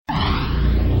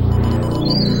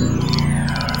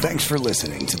Thanks for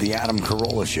listening to The Adam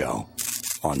Carolla Show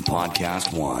on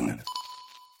Podcast One.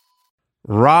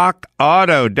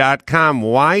 RockAuto.com.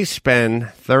 Why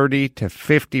spend 30 to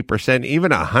 50%,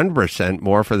 even 100%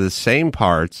 more for the same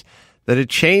parts that a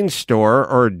chain store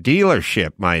or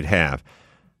dealership might have?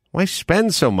 Why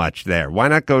spend so much there? Why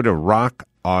not go to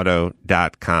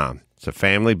RockAuto.com? It's a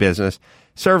family business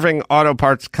serving auto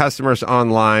parts customers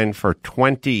online for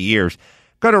 20 years.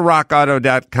 Go to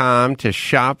RockAuto.com to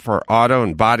shop for auto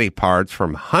and body parts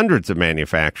from hundreds of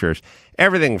manufacturers,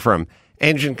 everything from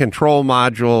engine control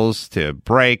modules to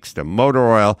brakes to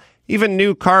motor oil, even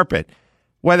new carpet.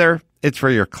 Whether it's for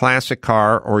your classic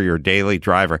car or your daily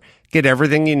driver, get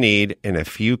everything you need in a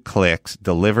few clicks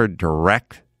delivered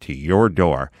direct to your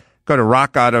door. Go to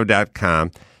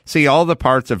RockAuto.com. See all the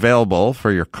parts available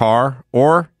for your car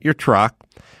or your truck.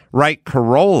 Write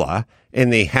Carolla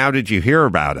in the How Did You Hear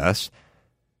About Us?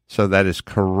 So that is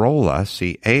Carolla,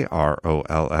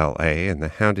 C-A-R-O-L-L-A, in the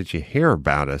How Did You Hear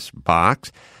About Us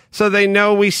box, so they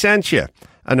know we sent you.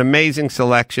 An amazing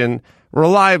selection,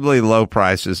 reliably low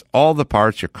prices, all the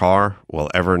parts your car will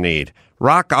ever need.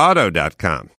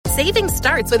 RockAuto.com. Saving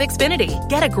starts with Xfinity.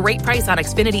 Get a great price on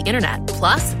Xfinity Internet.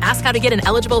 Plus, ask how to get an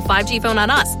eligible 5G phone on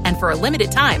us. And for a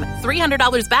limited time,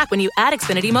 $300 back when you add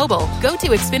Xfinity Mobile. Go to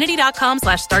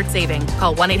Xfinity.com/start saving.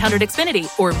 Call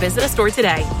 1-800-XFINITY or visit a store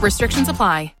today. Restrictions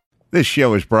apply. This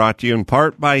show is brought to you in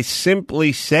part by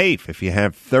Simply Safe. If you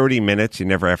have 30 minutes, you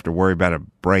never have to worry about a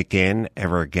break-in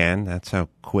ever again. That's how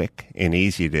quick and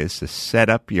easy it is to set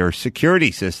up your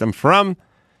security system from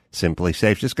Simply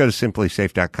Safe. Just go to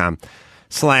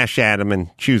simplysafe.com/Adam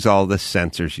and choose all the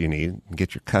sensors you need and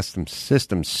get your custom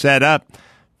system set up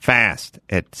fast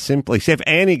at Simply Safe.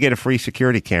 And you get a free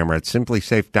security camera at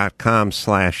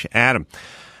simplysafe.com/Adam.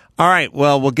 All right,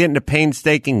 well, we'll get into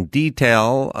painstaking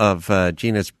detail of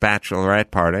Gina's bachelorette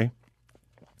party.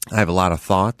 I have a lot of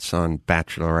thoughts on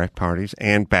bachelorette parties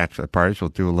and bachelor parties.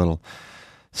 We'll do a little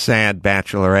sad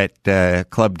bachelorette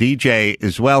club DJ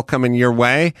as well coming your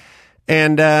way.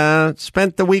 And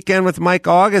spent the weekend with Mike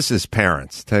August's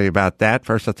parents. Tell you about that.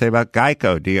 First, I'll tell you about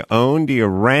Geico. Do you own? Do you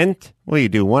rent? Well, you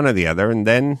do one or the other, and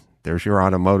then there's your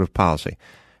automotive policy.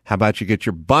 How about you get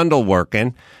your bundle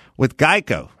working with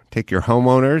Geico? Take your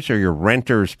homeowners or your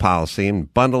renters policy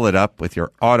and bundle it up with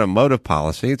your automotive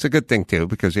policy. It's a good thing, too,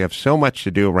 because you have so much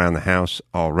to do around the house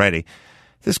already.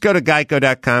 Just go to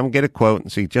geico.com, get a quote, and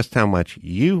see just how much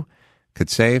you could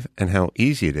save and how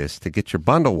easy it is to get your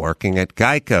bundle working at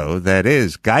Geico. That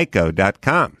is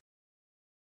geico.com.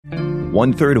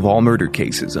 1/3 of all murder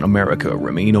cases in America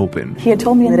remain open. He had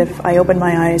told me that if I opened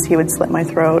my eyes, he would slit my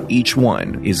throat. Each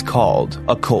one is called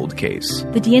a cold case.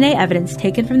 The DNA evidence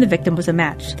taken from the victim was a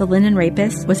match. The Linden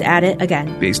rapist was at it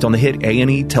again. Based on the hit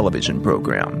A&E television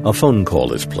program. A phone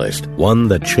call is placed, one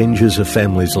that changes a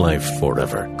family's life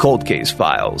forever. Cold Case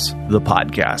Files, the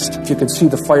podcast. If you could see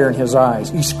the fire in his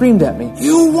eyes, he screamed at me,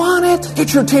 "You want it?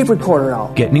 Get your tape recorder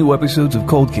out." Get new episodes of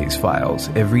Cold Case Files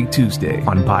every Tuesday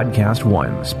on Podcast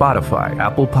One, Spotify,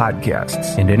 Apple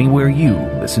Podcasts, and anywhere you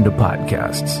listen to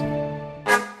podcasts.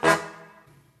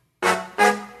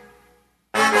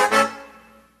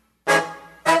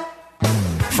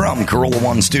 From Carolla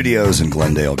One Studios in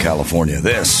Glendale, California,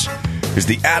 this is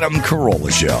the Adam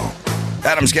Carolla Show.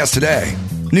 Adam's guest today,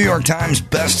 New York Times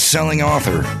best-selling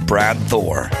author Brad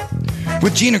Thor,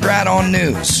 with Gina Grad on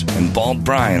news and Bald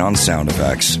Brian on sound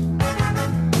effects.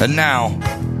 And now,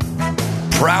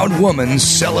 proud woman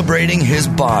celebrating his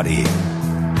body,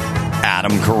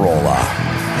 Adam Carolla.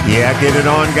 Yeah, get it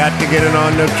on. Got to get it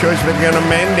on. No choice but going to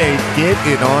mandate. Get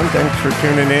it on. Thanks for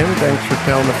tuning in. Thanks for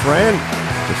telling a friend.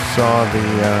 Just saw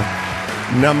the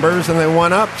numbers and they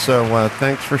went up. So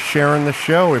thanks for sharing the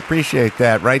show. We appreciate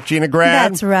that. Right, Gina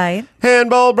Grad? That's right.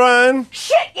 Handball, Brian.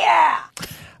 Shit,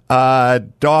 yeah.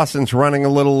 Dawson's running a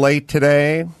little late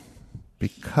today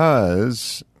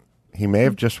because he may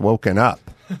have just woken up.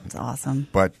 That's awesome.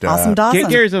 But awesome Dawson.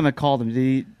 Gary's on the call him.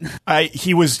 He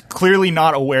was clearly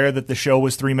not aware that the show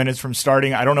was 3 minutes from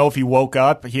starting. I don't know if he woke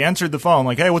up. He answered the phone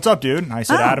like, "Hey, what's up, dude?" And I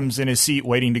said, "Adam's in his seat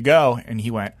waiting to go." And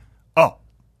he went, "Oh,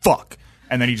 fuck."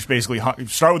 And then he just basically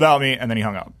start without me, and then he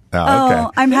hung up. Oh, okay.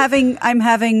 I'm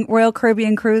having Royal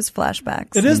Caribbean Cruise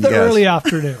flashbacks. It is the early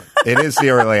afternoon. It is the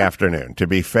early afternoon, to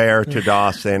be fair to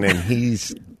Dawson, and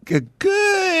he's a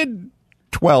good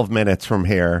 12 minutes from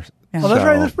here. Yeah. Oh, that's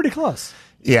right. That's pretty close.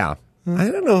 Yeah. I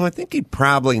don't know. I think he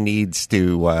probably needs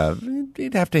to,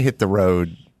 he'd have to hit the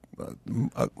road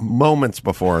moments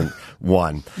before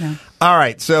 1. Yeah. All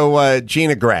right. So,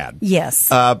 Gina Grad. Yes.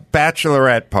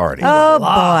 Bachelorette party. Oh, boy.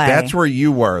 That's where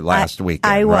you were last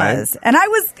weekend, I right? was. And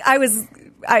I was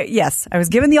Yes, I was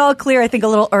given the all clear, I think, a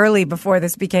little early before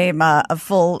this became a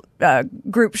full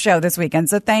group show this weekend.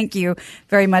 So thank you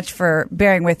very much for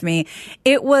bearing with me.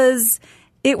 It was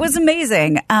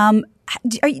amazing.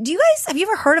 Do you guys, have you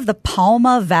ever heard of the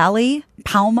Palma Valley?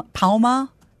 Palma?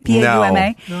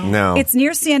 P-A-U-M-A? No. It's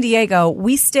near San Diego.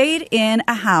 We stayed in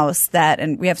a house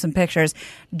and we have some pictures,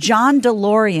 John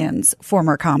DeLorean's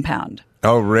former compound.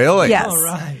 Oh, really? Yes. All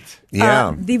right.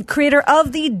 Yeah. The creator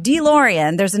of the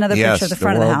DeLorean. There's another picture of the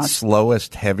front of the world's house.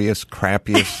 Slowest, heaviest,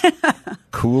 crappiest,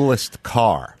 coolest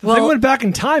car. Well, they went back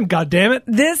in time, goddammit.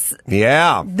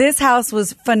 This house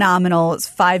was phenomenal. It's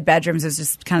 5 bedrooms. It was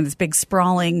just kind of this big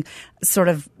sprawling sort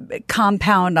of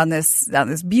compound on this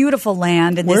beautiful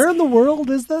land. And where in the world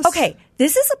is this? Okay,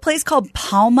 this is a place called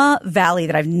Palma Valley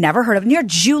that I've never heard of. Near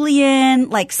Julian,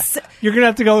 like you're gonna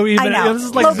have to go even. I know. This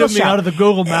is like Local zooming out of the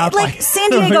Google map, like San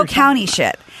Diego County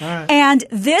shit. Right. And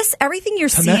everything you're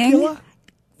seeing.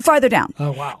 Farther down.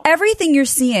 Oh, wow. Everything you're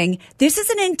seeing, this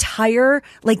is an entire,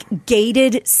 like,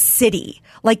 gated city.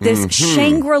 Like this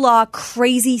Shangri-La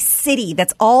crazy city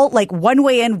that's all, like, one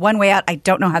way in, one way out. I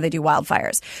don't know how they do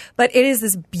wildfires. But it is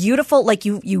this beautiful, like,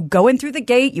 you go in through the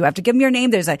gate, you have to give them your name.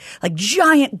 There's, like,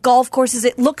 giant golf courses.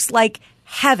 It looks like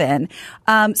heaven.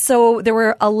 So there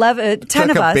were 10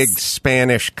 of us. A big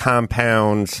Spanish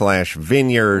compound /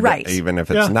 vineyard, right. Even if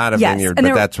it's not a vineyard,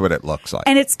 but that's what it looks like.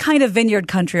 And it's kind of vineyard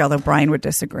country, although Brian would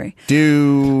disagree.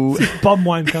 Bum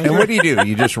wine country. And what do?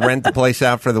 You just rent the place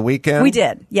out for the weekend? We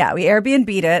did. Yeah, we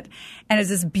Airbnb'd it. And it's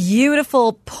this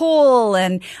beautiful pool,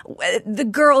 and the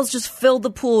girls just filled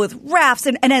the pool with rafts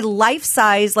and a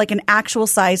life-size, like an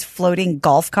actual-size floating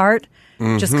golf cart.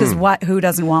 Just because who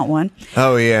doesn't want one?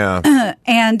 Oh, yeah.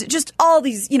 And just all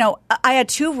these, I had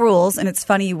 2 rules, and it's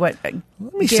funny what.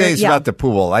 Let me say this about the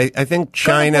pool. I think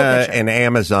China and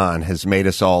Amazon has made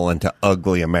us all into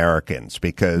ugly Americans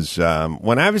because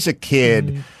when I was a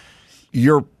kid,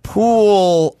 your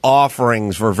pool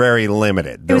offerings were very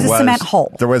limited. It was a cement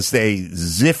hole. There was a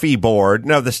Ziffy board.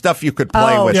 No, the stuff you could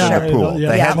play with in the pool.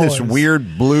 They had this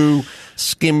weird blue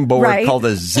skim board called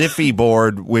a Ziffy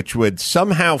board, which would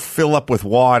somehow fill up with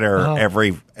water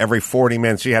every 40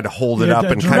 minutes. You had to hold it up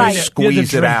and kind of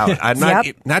squeeze it out. I'm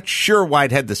not sure why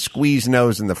it had the squeeze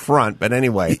nose in the front, but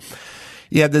anyway,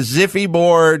 you had the Ziffy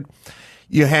board.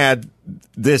 You had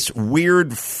this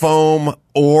weird foam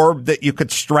orb that you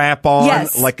could strap on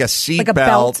like a seat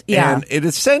belt, and it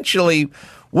essentially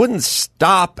wouldn't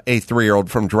stop a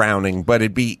 3-year-old from drowning, but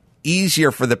it'd be easier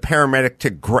for the paramedic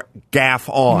to gaff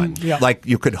on. Like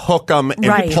you could hook them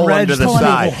and pull them to the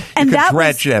side. And you could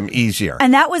dredge them easier.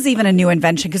 And that was even a new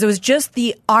invention because it was just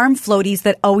the arm floaties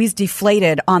that always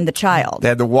deflated on the child. They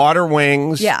had the water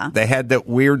wings. Yeah. They had that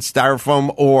weird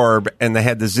styrofoam orb, and they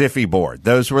had the Ziffy board.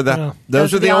 Those were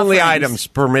the only items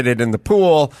permitted in the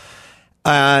pool.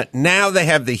 Now they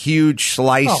have the huge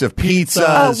slice of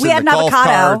pizzas we had and the golf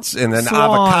carts and an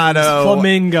avocado.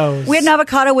 Flamingos. We had an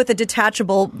avocado with a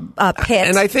detachable pit.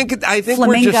 And I think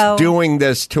we're just doing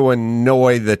this to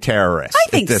annoy the terrorists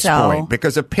at this point.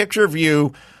 Because a picture of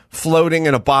you floating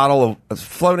in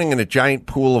a giant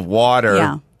pool of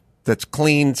water that's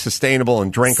clean, sustainable,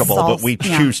 and drinkable, but we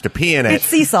choose to pee in it. It's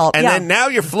sea salt. And then now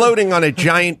you're floating on a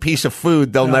giant piece of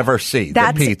food they'll never see,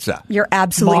 the pizza. You're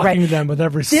absolutely Mocking right. them with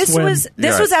every This swim. was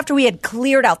after we had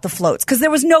cleared out the floats because there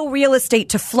was no real estate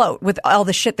to float with all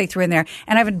the shit they threw in there.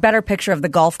 And I have a better picture of the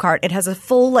golf cart. It has a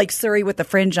full like Surrey with the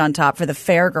fringe on top for the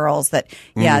fair girls that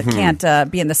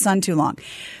can't be in the sun too long.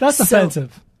 That's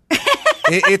offensive.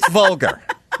 It's vulgar.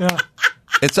 Yeah.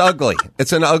 It's ugly.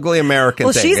 It's an ugly American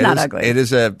thing. Well, she's not ugly. It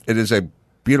is a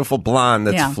beautiful blonde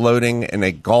that's floating in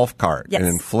a golf cart, an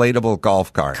inflatable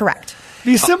golf cart. Correct.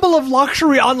 The symbol of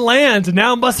luxury on land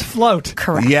now must float.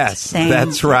 Correct. Yes,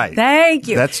 that's right. Thank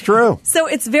you. That's true. So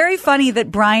it's very funny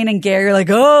that Brian and Gary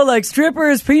are like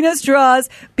strippers, penis straws,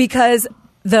 because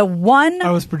I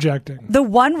was projecting. The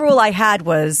one rule I had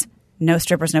was no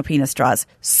strippers, no penis straws.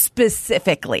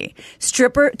 Specifically.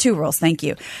 2 rules, thank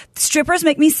you. Strippers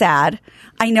make me sad.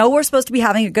 I know we're supposed to be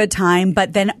having a good time,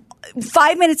 but then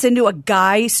 5 minutes into a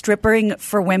guy stripping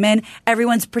for women,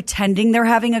 everyone's pretending they're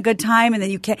having a good time, and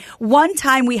then you can't. One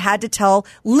time we had to tell,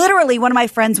 literally one of my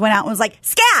friends went out and was like,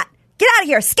 scat, get out of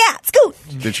here, scat, scoot.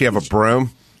 Did she have a broom?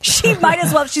 She might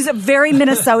as well. She's a very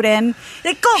Minnesotan.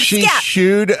 They go, she scat.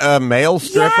 shooed a male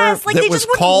stripper yes, like that they was just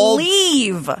wouldn't called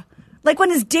leave. Like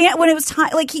when it was time,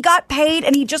 like he got paid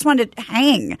and he just wanted to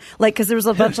hang, like because there was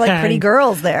a bunch of like pretty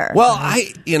girls there. Well,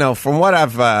 from what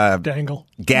I've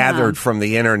gathered from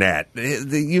the internet,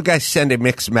 you guys send a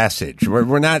mixed message.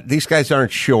 We're not; these guys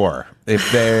aren't sure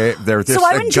if they're just so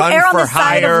a gun for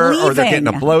hire or they're getting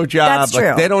a blowjob. That's true.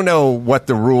 Like, they don't know what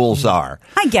the rules are.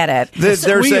 I get it.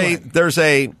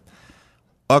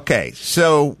 Okay,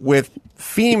 so with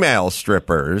female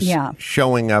strippers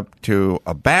showing up to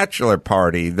a bachelor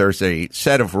party, there's a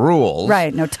set of rules.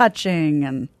 Right, no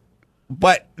touching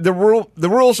but the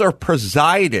rules are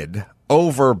presided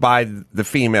over by the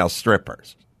female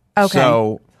strippers. Okay.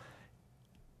 So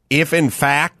if in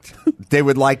fact they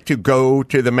would like to go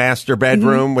to the master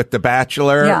bedroom with the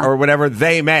bachelor or whatever,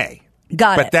 they may.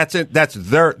 Got it. But that's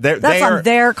on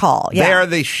their call. Yeah. They are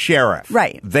the sheriff.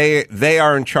 Right. They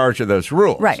are in charge of those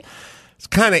rules. Right. It's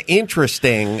kind of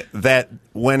interesting that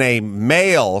when a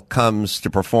male comes to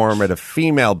perform at a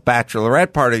female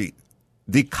bachelorette party,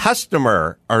 the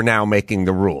customer are now making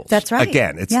the rules. That's right.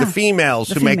 Again, it's the females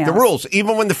who make the rules.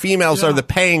 Even when the females are the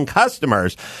paying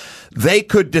customers, they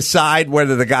could decide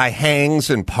whether the guy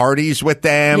hangs and parties with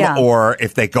them or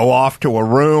if they go off to a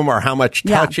room or how much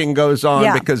touching goes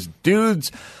on because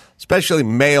dudes, especially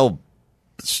male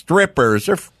strippers,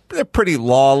 they're a pretty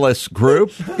lawless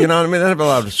group. You know what I mean? They have a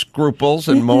lot of scruples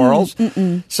and morals.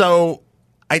 So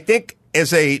I think when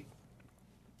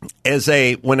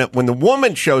the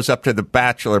woman shows up to the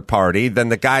bachelor party, then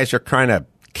the guys are trying to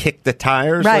kick the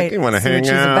tires. Right. Like, you want to hang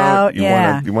out.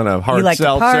 You want a hard like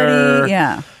seltzer. To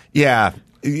party. Yeah,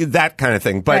 that kind of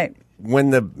thing. But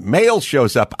when the male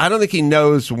shows up, I don't think he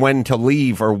knows when to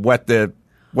leave or what the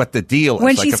deal is.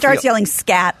 When she starts yelling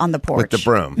scat on the porch. With the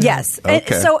broom. Yes.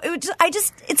 Okay. So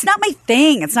it's not my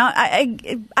thing. It's not, I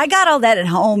got all that at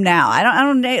home now. I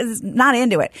don't, not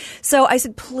into it. So I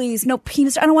said, please, no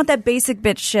penis. I don't want that basic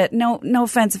bitch shit. No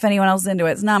offense if anyone else is into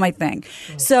it. It's not my thing.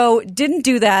 So didn't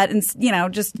do that and,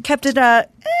 just kept it,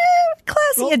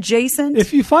 classy adjacent.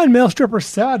 If you find male strippers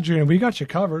sad, Gina, we got you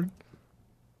covered.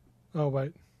 Oh,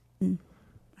 wait.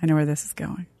 I know where this is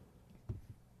going.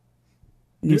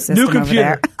 New computer. Over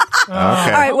there. Okay.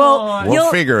 All right, well,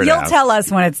 we'll figure it out. You'll tell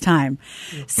us when it's time.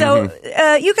 So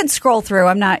you can scroll through.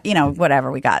 I'm not,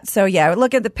 whatever we got. So,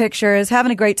 look at the pictures,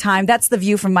 having a great time. That's the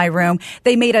view from my room.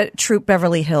 They made a Troop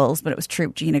Beverly Hills, but it was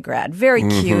Troop Gina grad. Very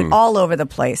cute, all over the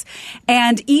place.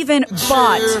 And even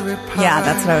bought. Yeah,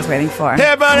 that's what I was waiting for.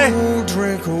 Hey, buddy.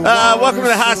 Welcome to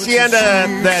the hacienda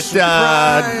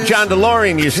that John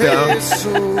DeLorean used to own.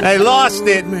 I lost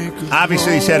it.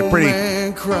 Obviously, he's had a pretty...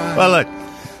 Well, look.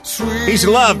 He's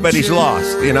loved, but he's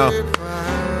lost, I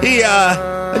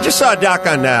just saw a doc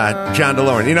on John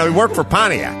DeLorean. He worked for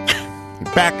Pontiac.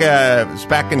 Was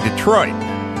back in Detroit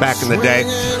back in the day.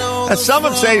 Some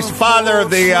of them say he's the father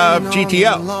of the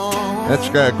GTO. That's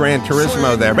Gran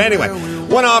Turismo there. But anyway,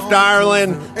 went off to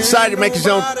Ireland, decided to make his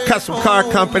own custom car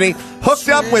company, hooked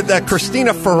up with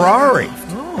Christina Ferrari.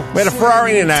 We had a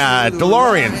Ferrari and a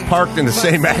DeLorean parked in the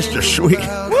same master suite.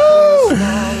 Woo!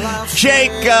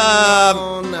 Jake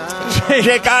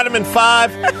Ottoman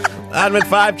 5. Ottoman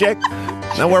 5, Jake.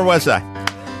 Now, where was I?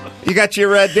 You got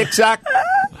your dick sock?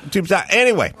 Tube sock?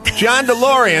 Anyway, John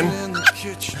DeLorean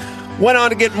went on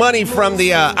to get money from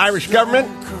the Irish government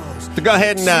to go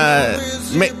ahead and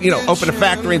open a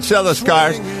factory and sell those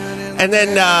cars. And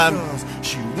then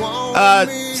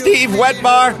Steve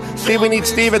Wetbar. Steve, we need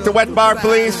Steve at the wet bar,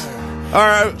 please.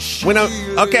 Or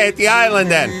okay, at the island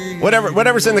then.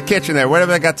 Whatever's in the kitchen there,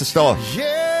 whatever they got to stall.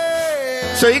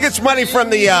 So he gets money from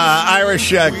the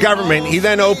Irish government. He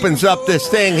then opens up this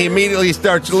thing. He immediately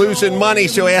starts losing money,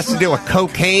 so he has to do a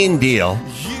cocaine deal.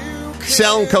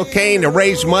 Selling cocaine to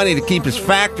raise money to keep his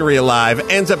factory alive.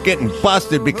 Ends up getting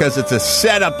busted because it's a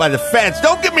setup by the feds.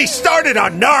 Don't get me started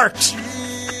on narcs.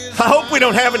 I hope we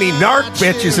don't have any narc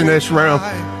bitches in this room.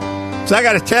 So I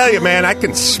got to tell you, man, I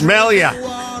can smell you.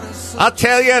 I'll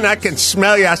tell you, and I can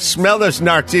smell you. I smell those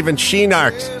narcs, even she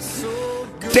narcs.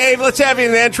 Dave, let's have you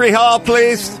in the entry hall,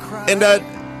 please. And,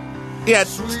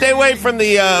 stay away from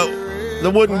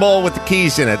the wooden bowl with the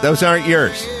keys in it. Those aren't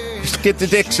yours. Just get the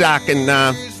dick sock and,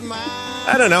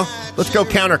 I don't know. Let's go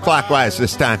counterclockwise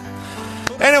this time.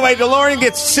 Anyway, DeLorean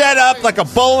gets set up like a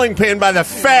bowling pin by the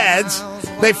feds.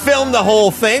 They filmed the whole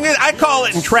thing. I call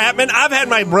it entrapment. I've had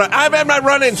my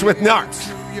run-ins with narcs.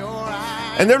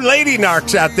 And there are lady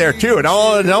narcs out there, too. And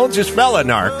all just fella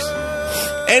narcs.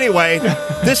 Anyway,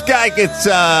 this guy gets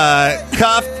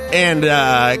cuffed and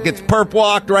gets perp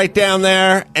walked right down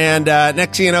there. And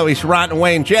next thing you know, he's rotting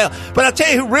away in jail. But I'll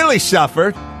tell you who really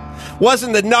suffered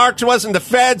Wasn't the narcs, wasn't the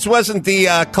feds, wasn't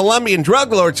the Colombian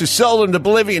drug lords who sold them to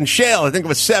Bolivian shale. I think it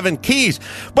was 7 keys.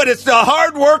 But it's the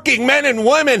hardworking men and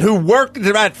women who worked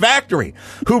at that factory,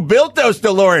 who built those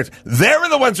DeLoreans. They're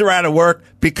the ones who are out of work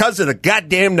because of the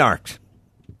goddamn narcs.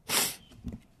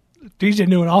 DJ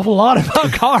knew an awful lot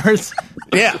about cars.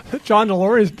 Yeah. John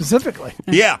DeLorean specifically.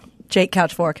 Yeah. Jake,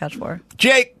 couch 4.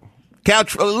 Jake,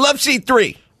 couch, love seat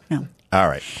 3. Yeah. All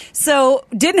right. So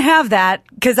didn't have that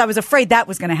because I was afraid that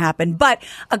was going to happen. But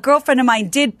a girlfriend of mine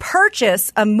did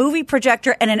purchase a movie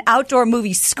projector and an outdoor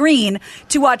movie screen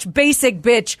to watch basic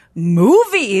bitch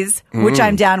movies, which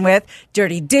I'm down with.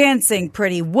 Dirty Dancing,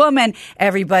 Pretty Woman.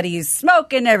 Everybody's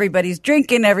smoking. Everybody's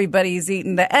drinking. Everybody's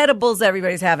eating the edibles.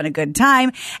 Everybody's having a good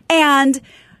time. And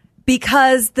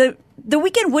because the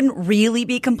weekend wouldn't really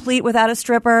be complete without a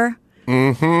stripper.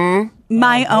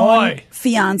 My own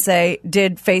fiance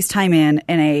did FaceTime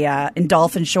in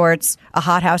dolphin shorts, a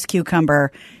hothouse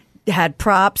cucumber, had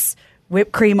props,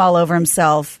 whipped cream all over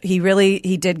himself.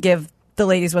 He did give the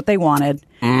ladies what they wanted.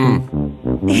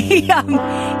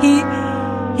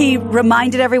 He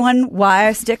reminded everyone why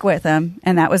I stick with him,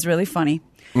 and that was really funny.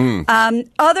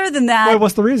 Other than that, wait,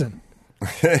 what's the reason?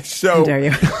 So how dare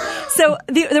you? So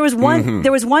there was one.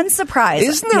 There was one surprise.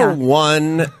 Isn't there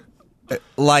one?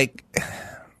 Like,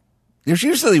 there's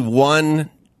usually one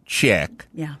chick.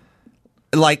 Yeah.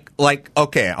 Like,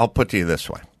 okay, I'll put it to you this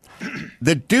way: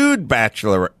 the dude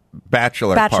bachelor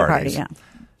parties. Yeah.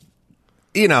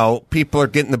 You know, people are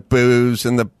getting the booze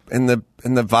and the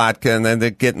vodka, and then they're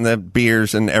getting the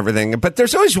beers and everything. But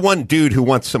there's always one dude who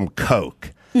wants some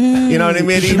coke. You know what I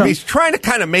mean? He's trying to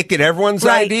kind of make it everyone's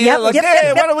idea. Why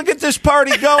don't we get this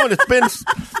party going? It's been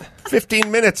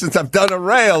 15 minutes since I've done a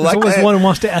rail. There's always one who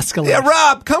wants to escalate. Yeah,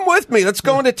 Rob, come with me. Let's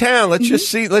go into town. Let's just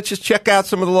see. Let's just check out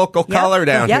some of the local color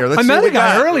down here. I met a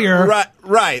guy earlier.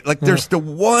 Right. Like there's the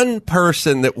one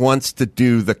person that wants to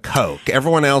do the coke.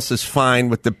 Everyone else is fine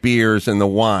with the beers and the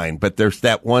wine, but there's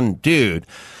that one dude.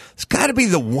 It's got to be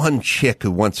the one chick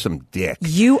who wants some dick.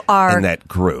 You are in that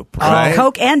group, right?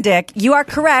 Coke and dick. You are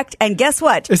correct. And guess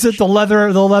what? Is it the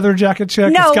leather jacket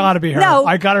chick? No, it's got to be her. No,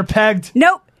 I got her pegged.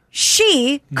 Nope.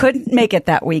 She couldn't make it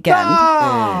that weekend.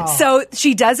 Oh. So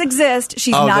she does exist.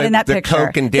 She's not in that picture.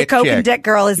 Coke and dick the Coke chick. and dick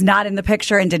girl is not in the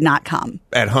picture and did not come.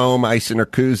 At home, icing her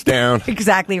coos down.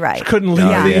 Exactly right. Couldn't leave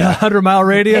the 100-mile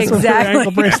radius with her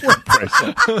ankle bracelet.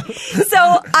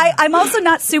 So I'm also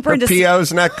not super into...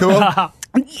 PO's not cool?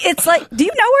 It's like, do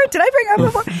you know her? Did I bring her up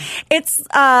before? It's,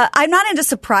 I'm not into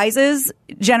surprises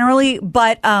generally,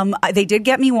 but they did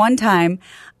get me one time.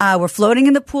 We're floating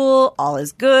in the pool. All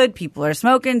is good. People are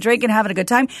smoking, drinking, having a good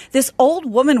time. This old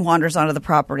woman wanders onto the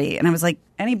property. And I was like,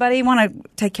 anybody want to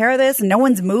take care of this? And no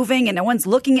one's moving and no one's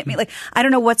looking at me. Like, I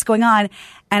don't know what's going on.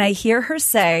 And I hear her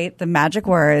say the magic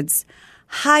words,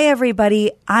 "Hi,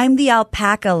 everybody. I'm the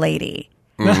alpaca lady."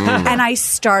 And I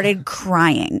started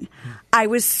crying. I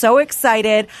was so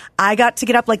excited. I got to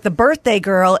get up like the birthday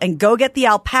girl and go get the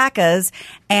alpacas.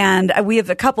 And we have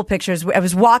a couple pictures. I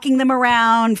was walking them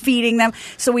around, feeding them.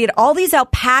 So we had all these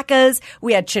alpacas.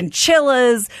 We had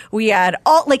chinchillas. We had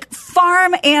all like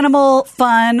farm animal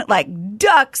fun, like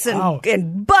ducks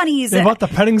and bunnies. They brought the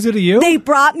petting zoo to you? They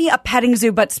brought me a petting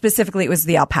zoo, but specifically it was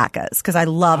the alpacas because I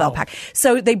love alpacas.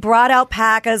 So they brought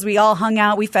alpacas. We all hung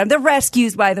out. We found the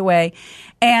rescues, by the way.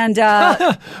 And,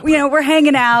 we're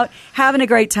hanging out, having a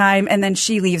great time, and then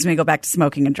she leaves me, go back to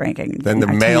smoking and drinking. Then the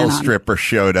male stripper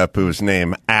showed up who was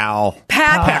named Alpaca.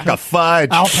 Pack of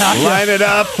fudge. Alpaca. Line it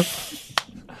up.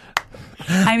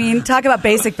 I mean, talk about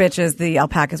basic bitches. The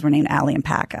alpacas were named Allie and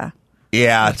Paca.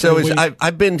 Yeah,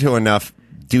 I've been to enough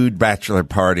dude bachelor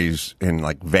parties in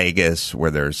like Vegas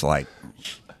where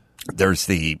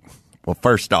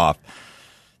first off,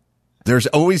 there's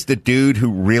always the dude who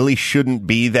really shouldn't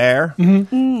be there. And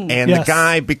the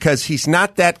guy, because he's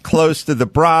not that close to the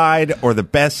bride or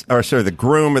the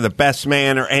groom or the best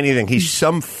man or anything. He's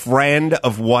some friend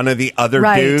of one of the other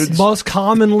dudes. Most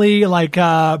commonly like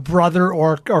brother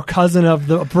or cousin of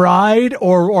the bride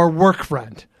or work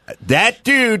friend. That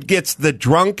dude gets the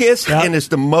drunkest and is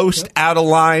the most out of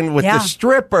line with the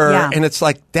stripper. Yeah. And it's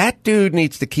like, that dude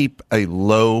needs to keep a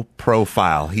low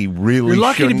profile. He really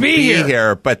shouldn't be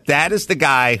here. But that is the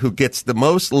guy who gets the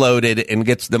most loaded and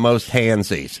gets the most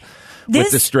handsies.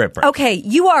 With the stripper. Okay,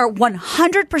 you are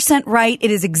 100% right.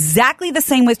 It is exactly the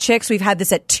same with chicks. We've had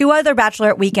this at 2 other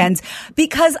Bachelorette weekends.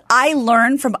 Because I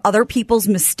learned from other people's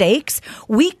mistakes,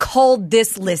 we culled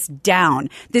this list down.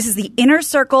 This is the inner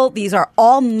circle. These are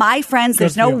all my friends.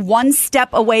 There's no one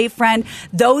step away friend.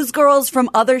 Those girls from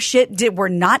other shit were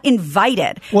not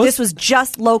invited. This was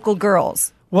just local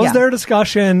girls. Was there a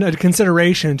discussion, a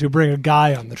consideration to bring a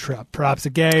guy on the trip? Perhaps a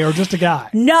gay or just a guy?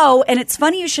 No, and it's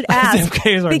funny you should ask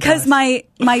because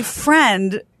my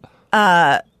friend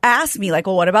asked me, like,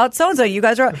 well, what about so-and-so? You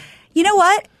guys are... You know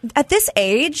what? At this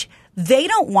age, they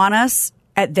don't want us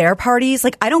at their parties.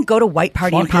 Like, I don't go to White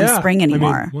Party in Palm Spring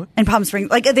anymore. In Palm Spring.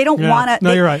 Like, they don't want to...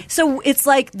 No, you're right. So it's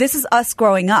like, this is us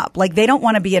growing up. Like, they don't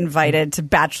want to be invited to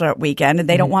Bachelorette weekend, and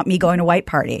they don't want me going to White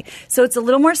Party. So it's a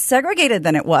little more segregated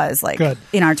than it was, like,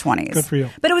 in our 20s. Good for you.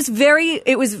 But it was very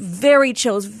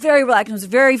chill. It was very relaxed. It was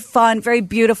very fun, very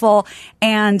beautiful.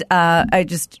 And I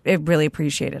really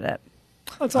appreciated it.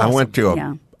 That's awesome.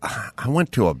 I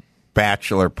went to a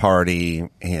bachelor party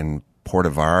in Puerto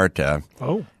Vallarta.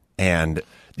 Oh. And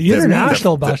the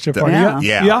international bachelor party.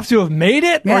 Yeah. You have to have made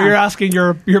it, or you're asking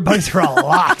your buddies for a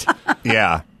lot.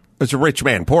 Yeah. It's a rich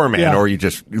man, poor man, or you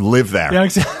just live there. Yeah,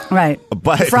 exactly. Right.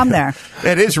 But from there.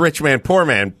 It is rich man, poor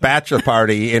man, bachelor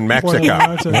party in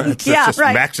Mexico. It's just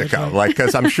Mexico. Like,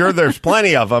 because I'm sure there's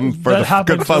plenty of them for the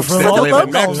good folks that live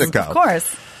in Mexico. Of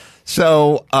course.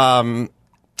 So,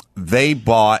 they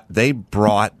brought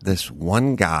this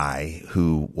one guy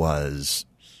who was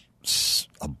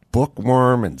a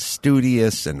bookworm and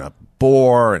studious and a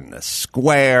bore and a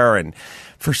square, and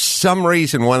for some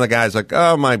reason one of the guys like,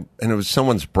 and it was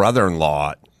someone's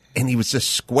brother-in-law, and he was the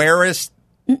squarest,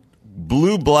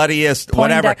 blue bloodiest,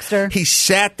 whatever. Dexter. He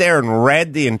sat there and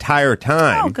read the entire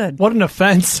time. Oh, good. What an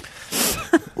offense.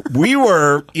 We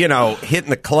were, hitting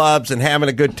the clubs and having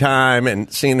a good time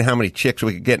and seeing how many chicks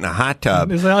we could get in a hot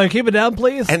tub. He's like, keep it down,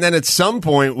 please. And then at some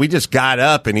point, we just got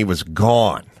up and he was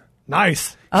gone.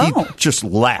 Nice. He just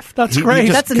left. That's great.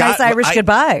 That's a nice Irish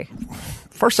goodbye.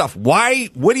 First off, what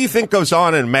do you think goes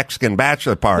on in a Mexican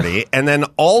bachelor party? And then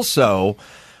also,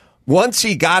 once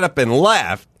he got up and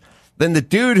left, then the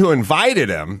dude who invited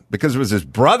him, because it was his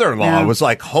brother-in-law, was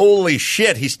like, holy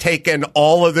shit, he's taken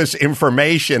all of this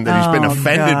information that he's been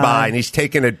offended by, and he's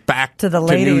taken it back to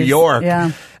New York.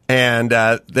 Yeah. And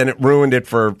then it ruined it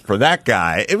for that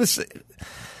guy. It was,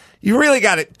 you really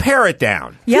got to pare it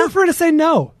down. Feel free to say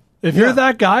no. If you're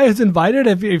that guy who's invited,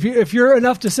 if you're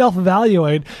enough to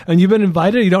self-evaluate and you've been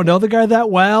invited, you don't know the guy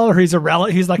that well, or he's a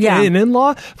relative, he's like an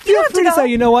in-law, feel free to say,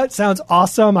 you know what, sounds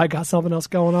awesome, I got something else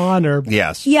going on, or...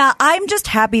 Yes. Yeah, I'm just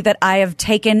happy that I have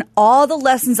taken all the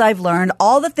lessons I've learned,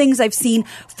 all the things I've seen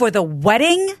for the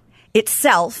wedding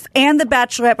itself and the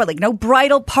bachelorette, but like no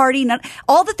bridal party,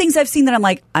 all the things I've seen that I'm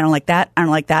like, I don't like that, I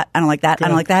don't like that, I don't like that, I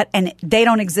don't like that, and they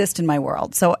don't exist in my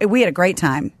world. So we had a great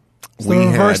time. It's the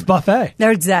reverse buffet.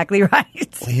 They're exactly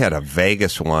right. We had a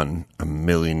Vegas one a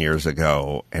million years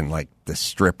ago, and like the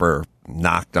stripper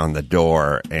knocked on the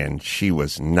door, and she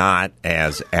was not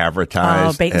as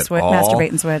advertised master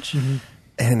bait and switch. Mm-hmm.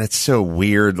 And it's so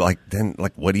weird. Like, then,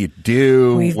 like, what do you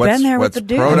do? We've been there with the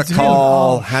dudes.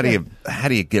 Protocol? Oh, how do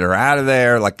you get her out of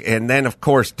there? Like, and then of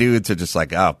course, dudes are just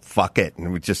like, oh, fuck it,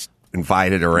 and we just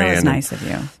invited her in. That was nice of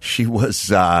you. She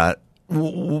was.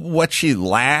 What she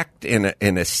lacked in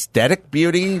aesthetic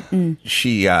beauty,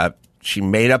 she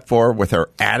made up for with her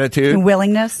attitude,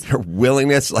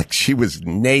 willingness. Like she was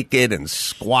naked and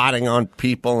squatting on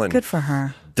people and good for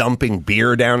her, dumping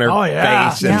beer down her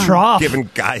face and giving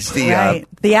guys the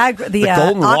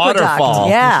golden waterfall.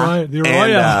 Yeah, that's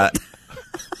right.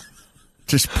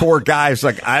 Just poor guys.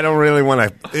 Like, I don't really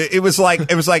want to. It was like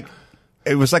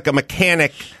a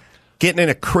mechanic getting in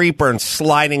a creeper and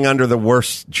sliding under the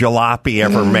worst jalopy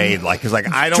ever made. Like, he's like,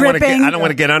 I don't want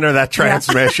to get under that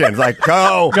transmission. Like,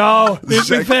 go,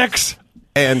 this is fix.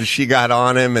 And she got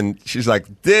on him, and she's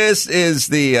like, this is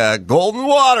the golden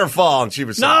waterfall. And she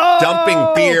was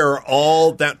dumping beer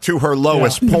all down to her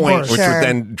lowest point, which would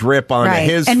then drip onto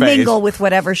his and face. mingle with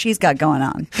whatever she's got going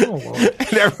on.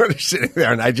 And everybody's sitting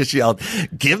there, and I just yelled,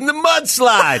 give him the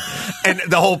mudslide. And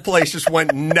the whole place just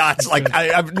went nuts. Like,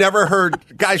 I've never heard,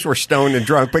 guys were stoned and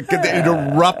drunk, but it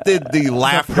erupted. The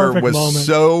laughter was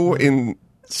so insane.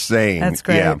 That's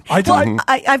great. Yeah.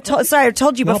 I've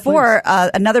told you before,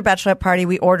 another bachelorette party,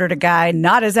 we ordered a guy,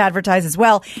 not as advertised as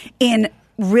well, in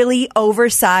really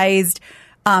oversized,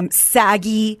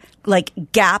 saggy, like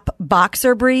Gap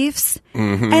boxer briefs.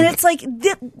 Mm-hmm. And it's like,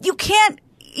 you can't,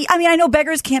 I mean, I know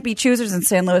beggars can't be choosers in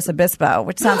San Luis Obispo,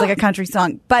 which sounds like a country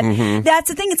song, but that's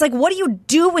the thing. It's like, what do you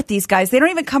do with these guys? They don't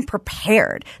even come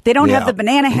prepared. They don't have the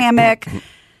banana hammock.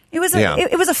 It was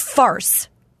a farce.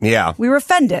 Yeah. We were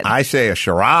offended. I say a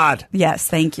charade. Yes,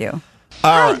 thank you.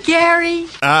 Hi, Gary.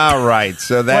 All right,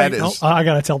 so that is... I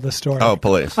got to tell this story. Oh,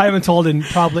 please. I haven't told in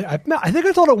probably... I think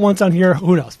I told it once on here,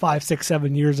 who knows, 5, 6,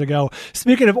 7 years ago.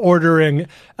 Speaking of ordering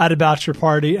at a bachelor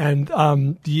party and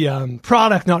the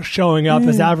product not showing up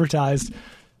as advertised,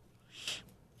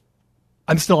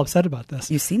 I'm still upset about this.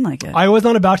 You seem like it. I was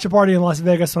on a bachelor party in Las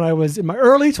Vegas when I was in my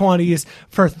early 20s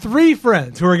for 3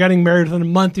 friends who were getting married within a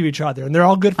month of each other. And they're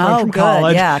all good friends from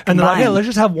college. Yeah, and they're like, hey, let's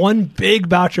just have one big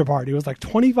bachelor party. It was like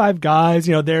 25 guys,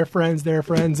 their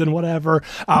friends, and whatever,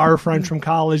 our friends from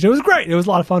college. It was great. It was a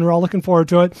lot of fun. We're all looking forward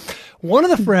to it. One of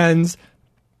the friends,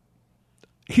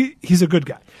 he's a good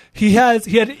guy. He had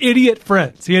idiot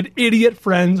friends. He had idiot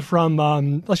friends from,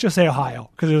 let's just say Ohio,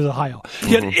 because it was Ohio.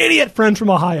 He had idiot friends from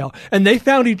Ohio, and they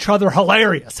found each other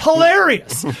hilarious.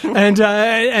 and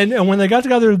when they got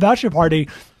together at the bachelor party,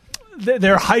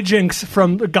 their hijinks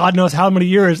from God knows how many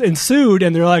years ensued,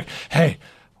 and they're like, hey,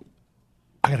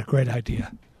 I got a great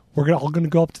idea. We're all going to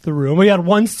go up to the room. We had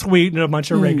one suite and a bunch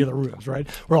of regular rooms, right?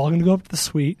 We're all going to go up to the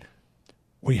suite.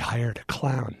 We hired a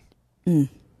clown. You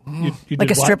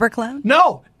like a stripper clown?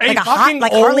 No, like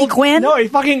Harley Quinn? No, a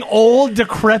fucking old,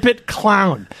 decrepit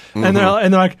clown. And they're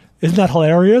like, isn't that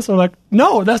hilarious? I'm like,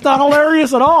 no, that's not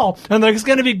hilarious at all. And they're like, it's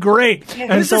going to be great. Yeah,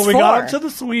 and so we got up to the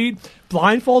suite,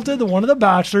 blindfolded one of the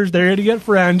bachelors, their idiot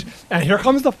friend, and here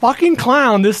comes the fucking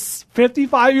clown, this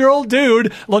 55-year-old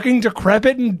dude looking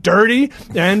decrepit and dirty,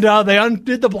 and they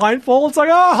undid the blindfold. It's like,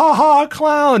 oh, ha, ha,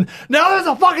 clown. Now there's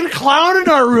a fucking clown in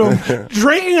our room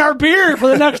drinking our beer for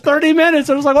the next 30 minutes.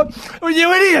 And I was like, what are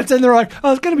you idiots? And they're like,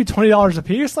 oh, it's going to be $20 a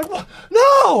piece. Like, well,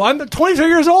 no, I'm 22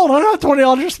 years old. I don't have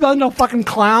 $20 to spend no fucking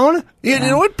clown. You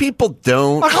know what people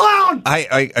don't? A clown!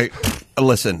 I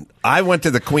listen, I went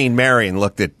to the Queen Mary and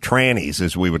looked at trannies,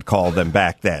 as we would call them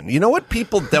back then. You know what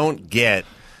people don't get?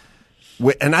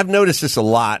 And I've noticed this a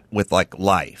lot with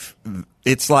life.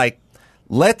 It's like,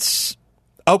 let's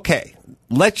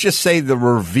just say the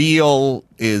reveal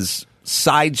is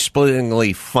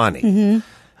side-splittingly funny.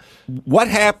 Mm-hmm. What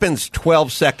happens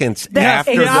 12 seconds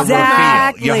after the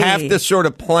reveal? You have to sort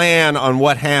of plan on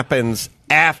what happens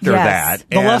after that.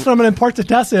 The lesson I'm going to impart to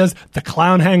Tessa is the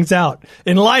clown hangs out.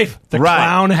 In life, the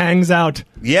clown hangs out.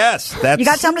 Yes. You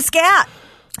got time to scat.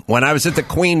 When I was at the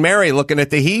Queen Mary looking at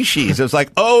the he-she's, it was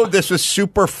like, oh, this was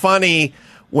super funny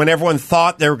when everyone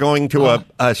thought they were going to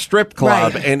a strip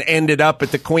club and ended up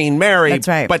at the Queen Mary. That's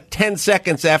right. But 10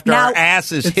 seconds after our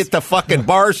asses hit the fucking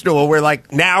bar stool, we're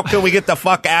like, now can we get the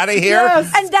fuck out of here?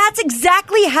 Yes. And that's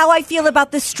exactly how I feel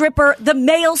about the stripper, the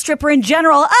male stripper in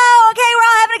general. Oh, okay, we're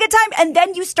all having a good time. And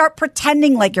then you start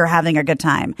pretending like you're having a good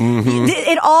time. Mm-hmm.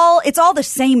 It's all the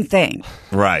same thing.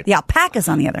 Right. The alpacas,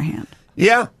 on the other hand.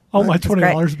 Yeah. Oh, my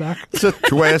 $20 back. It's a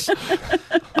twist.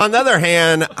 On the other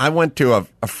hand, I went to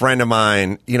a friend of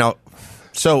mine,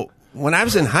 so when I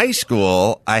was in high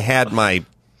school, I had my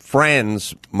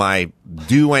friends, my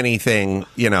do anything,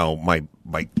 my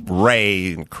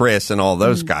Ray and Chris and all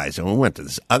those guys. And we went to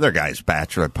this other guy's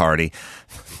bachelor party.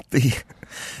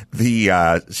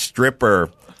 The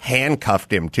stripper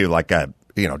handcuffed him to like a,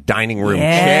 dining room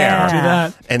chair. Do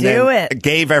that. And then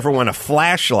gave everyone a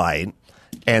flashlight.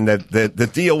 And the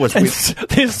deal was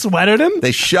they sweated him.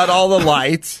 They shut all the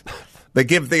lights. They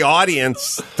give the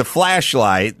audience the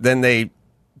flashlight. Then they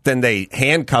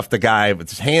handcuff the guy with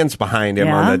his hands behind him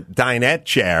on the dinette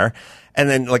chair. And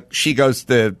then she goes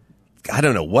to, I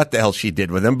don't know what the hell she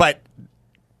did with him, but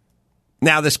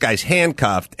now this guy's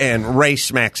handcuffed and Ray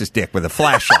smacks his dick with a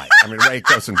flashlight. I mean, Ray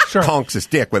goes and conks his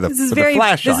dick with a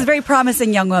flashlight. This is very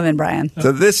promising young women, Brian.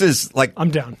 So this is I'm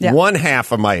down. One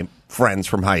half of my friends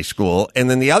from high school, and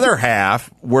then the other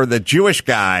half were the Jewish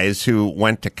guys who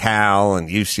went to Cal and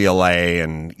UCLA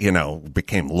and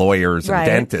became lawyers and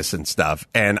dentists and stuff.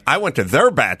 And I went to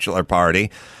their bachelor party.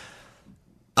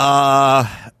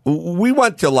 We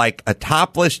went to a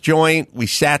topless joint. We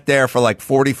sat there for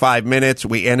 45 minutes.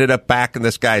 We ended up back in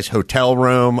this guy's hotel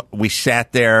room. We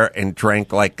sat there and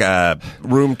drank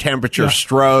room temperature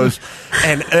Strohs.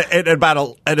 And at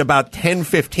about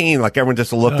 10:15, everyone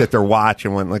just looked at their watch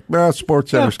and went well,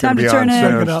 Sports Center's going to be on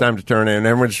soon. It's time to turn in. And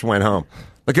everyone just went home.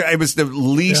 It was the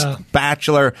least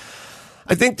bachelor.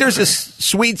 I think there's a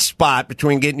sweet spot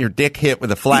between getting your dick hit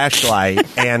with a flashlight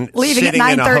and sitting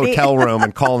in a hotel room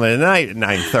and calling it a night at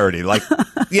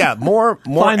 9:30. More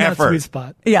Find effort. That sweet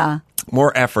spot. Yeah.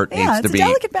 More effort needs to be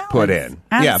put in.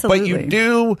 Absolutely. Yeah, but you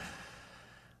do.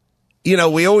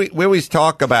 We always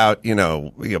talk about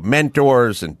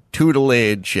mentors and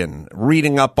tutelage and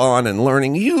reading up on and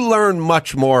learning. You learn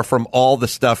much more from all the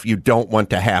stuff you don't want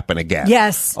to happen again.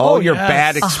 Yes. All your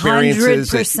bad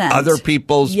experiences 100%. at other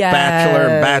people's bachelor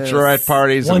and bachelorette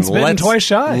parties. Once bitten, twice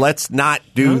shy. Let's not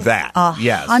do that.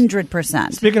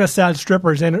 100%. Speaking of sad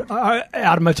strippers, and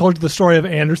Adam, I told you the story of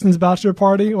Anderson's bachelor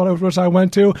party, which I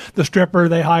went to. The stripper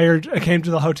they hired came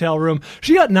to the hotel room.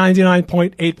 She got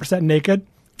 99.8% naked.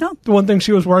 No. The one thing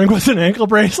she was wearing was an ankle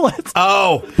bracelet.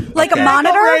 Oh. Like a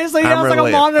monitor? Bracelet, yeah, it was like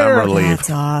a monitor. I'm relieved. That's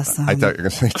awesome. I thought you were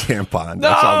going to say tampon. No!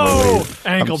 I'm relieved.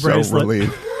 Ankle I'm bracelet. So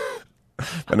relieved.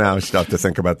 But now I still have to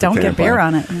think about the Don't tampon. get beer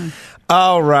on it. Yeah.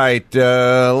 All right.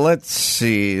 Let's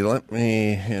see. Let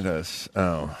me hit us.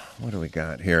 Oh, what do we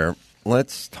got here?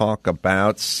 Let's talk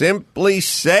about Simply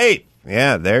Safe.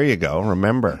 Yeah, there you go.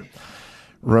 Remember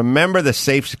the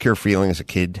safe, secure feeling as a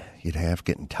kid you'd have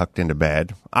getting tucked into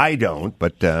bed? I don't,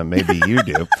 but maybe you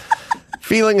do.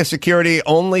 Feeling of security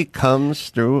only comes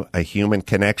through a human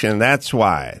connection. That's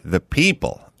why the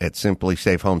people at Simply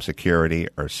Safe Home Security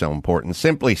are so important.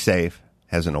 Simply Safe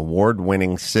has an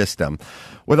award-winning system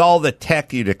with all the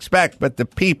tech you'd expect, but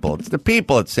it's the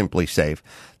people at Simply Safe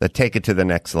that take it to the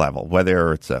next level,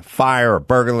 whether it's a fire, a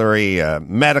burglary, a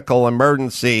medical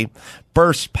emergency,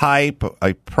 burst pipe,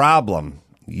 a problem.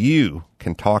 You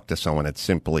can talk to someone at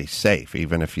Simply Safe,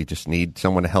 even if you just need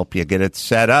someone to help you get it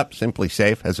set up. Simply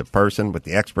Safe has a person with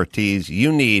the expertise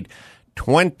you need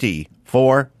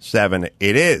 24/7.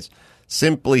 It is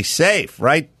Simply Safe,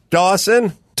 right,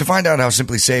 Dawson? To find out how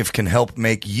Simply Safe can help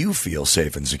make you feel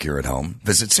safe and secure at home,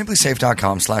 visit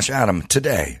simplysafe.com/Adam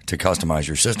today to customize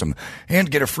your system and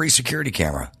get a free security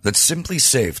camera. That's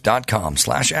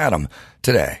simplysafe.com/Adam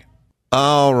today.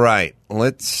 All right,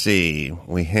 let's see.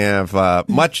 We have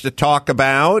much to talk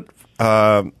about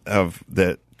of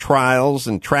the trials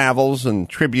and travels and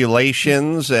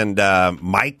tribulations, and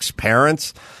Mike's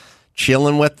parents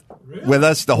chilling with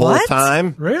us the whole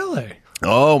time. Really?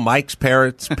 Oh, Mike's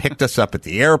parents picked us up at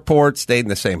the airport, stayed in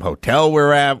the same hotel we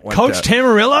were at. Coach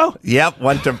Tamarillo? Yep,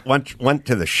 went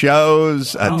to the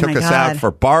shows, took us out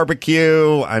for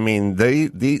barbecue. I mean,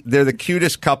 they're the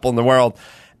cutest couple in the world,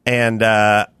 and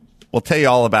we'll tell you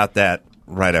all about that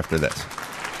right after this.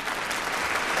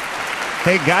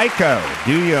 Hey, Geico,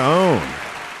 do you own?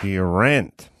 Do you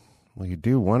rent? Well, you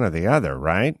do one or the other,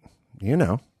 right? You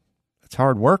know, it's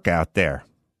hard work out there,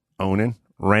 owning.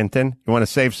 Renting. You want to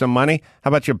save some money? How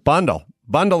about you bundle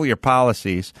your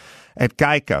policies at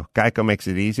Geico? Geico makes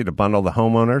it easy to bundle the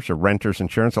homeowners or renters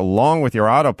insurance along with your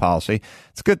auto policy.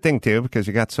 It's a good thing, too, because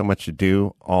you got so much to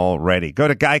do already. Go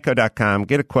to geico.com,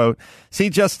 get a quote, see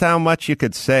just how much you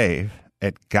could save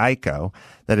at Geico.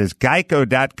 That is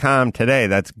geico.com today.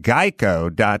 That's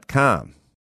geico.com.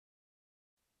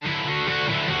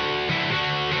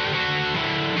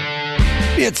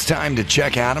 It's time to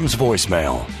check Adam's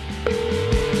voicemail.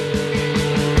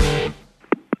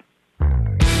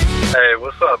 Hey,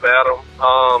 what's up, Adam?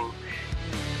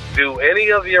 Do any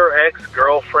of your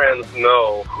ex-girlfriends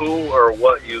know who or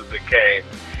what you became?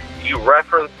 You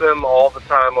reference them all the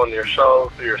time on your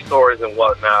shows, through your stories and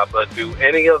whatnot, but do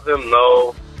any of them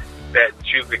know that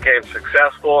you became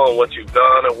successful and what you've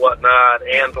done and whatnot,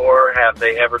 and or have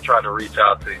they ever tried to reach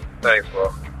out to you? Thanks,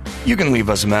 bro. You can leave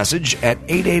us a message at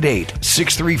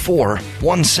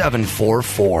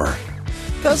 888-634-1744.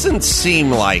 Doesn't seem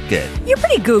like it. You're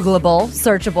pretty Googleable,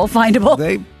 searchable, findable.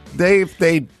 They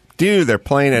do. They're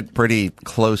playing it pretty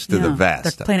close to the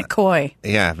vest. They're playing it coy.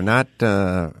 Yeah, I've not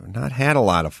had a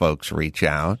lot of folks reach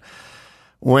out.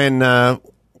 When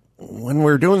we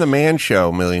were doing the Man Show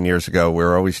a million years ago, we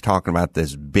were always talking about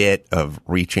this bit of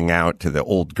reaching out to the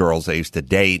old girls I used to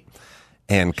date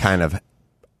and kind of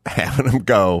having them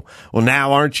go, well,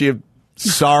 now aren't you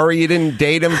sorry you didn't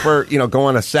date him for, go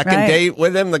on a second date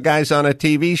with him? The guy's on a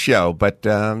TV show. But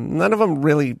none of them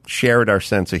really shared our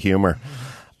sense of humor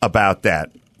about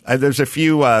that. There's a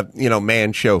few,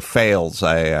 Man Show fails.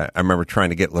 I remember trying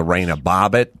to get Lorena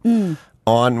Bobbitt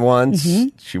on once. Mm-hmm.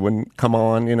 She wouldn't come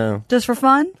on, Just for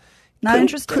fun? Not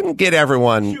interested? Couldn't get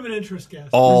everyone Human interest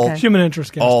guest. Human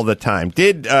interest guest. All the time.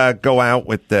 Did go out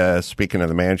with, speaking of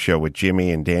the Man Show, with Jimmy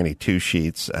and Danny Two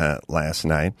Sheets last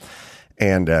night.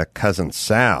 And cousin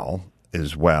Sal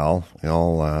as well. We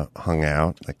all hung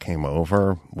out. They came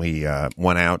over. We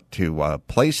went out to a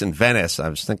place in Venice. I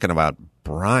was thinking about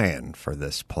Brian for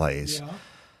this place. Yeah.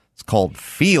 It's called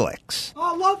Felix.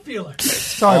 Oh, I love Felix.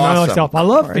 Sorry, awesome. Myself. I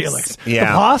love Felix. Yeah.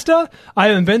 The pasta. I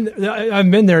haven't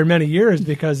been there in many years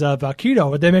because of keto,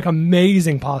 but they make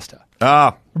amazing pasta.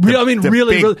 Oh, really,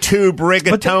 big tube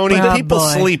rigatoni. People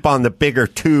sleep on the bigger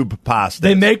tube pasta.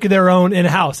 They make their own in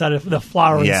house out of the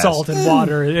flour and salt and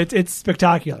water. It's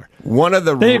spectacular.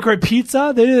 They make great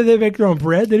pizza. They make their own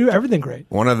bread. They do everything great.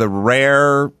 One of the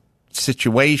rare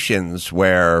situations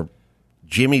where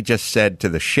Jimmy just said to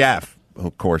the chef, who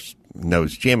of course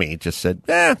knows Jimmy, just said,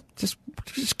 just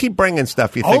keep bringing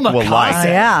stuff you think we'll like.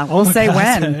 Yeah, we'll say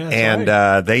when.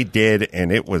 And they did,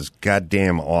 and it was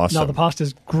goddamn awesome. No, the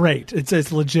pasta's great.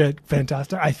 It's legit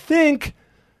fantastic. I think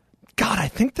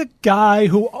the guy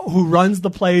who runs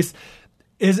the place,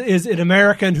 is an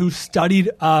American who studied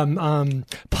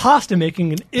pasta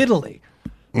making in Italy.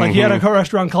 Like he had a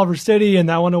restaurant in Culver City, and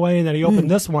that went away, and then he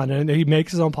opened this one, and he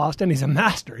makes his own pasta, and he's a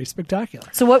master. He's spectacular.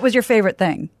 So, what was your favorite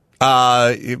thing?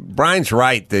 Brian's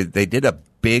right. They did a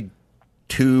big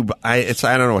tube. I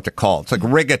don't know what to call it. It's like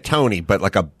rigatoni, but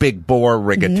like a big bore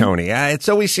rigatoni. It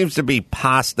always seems to be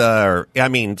pasta or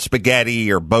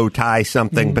spaghetti or bow tie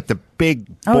something. But the big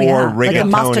bore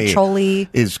rigatoni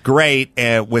is great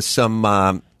with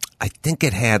some. I think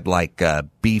it had like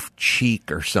beef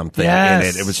cheek or something in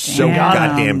it. It was so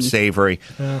goddamn savory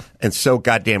and so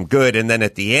goddamn good. And then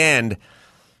at the end,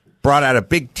 brought out a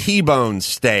big T-bone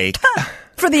steak.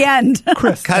 For the end.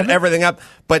 Cut everything up,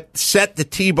 but set the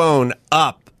T-bone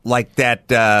up like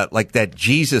that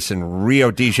Jesus in Rio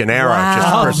de Janeiro,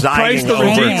 just presiding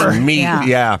over its meat.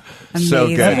 Yeah. So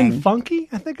good. Evan Funky,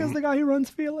 I think, is the guy who runs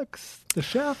Felix, the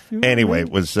chef. Anyway, it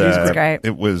was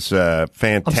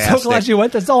fantastic. I'm so glad you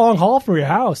went. That's a long haul for your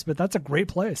house, but that's a great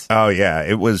place. Oh yeah,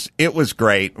 it was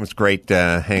great. It was great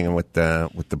hanging with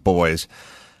the boys.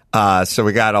 So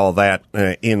we got all that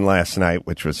in last night,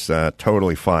 which was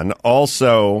totally fun.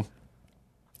 Also,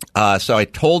 so I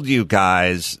told you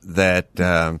guys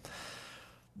that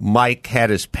Mike had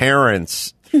his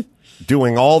parents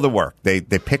doing all the work. They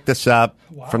picked us up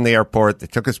from the airport. They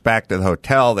took us back to the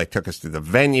hotel. They took us to the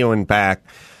venue and back.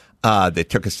 They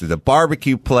took us to the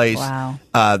barbecue place. Wow.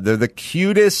 They're the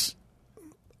cutest.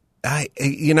 I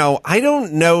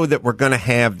don't know that we're going to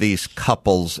have these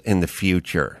couples in the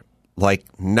future. Like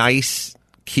nice,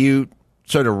 cute,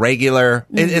 sort of regular.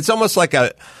 It's almost like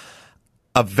a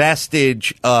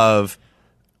vestige of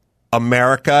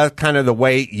America, kind of the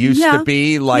way it used to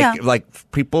be. Like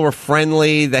people were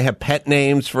friendly. They have pet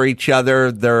names for each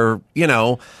other. They're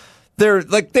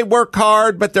like they work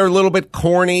hard, but they're a little bit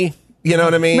corny. You know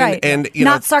what I mean? Right. And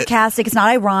not sarcastic. It's not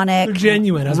ironic. They're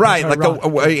genuine. Right. Like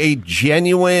a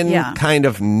genuine kind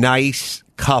of nice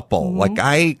couple. Like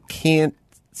I can't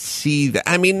see that.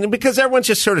 I mean, because everyone's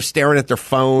just sort of staring at their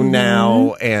phone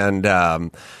now, and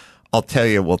we'll tell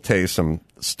you some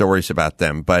stories about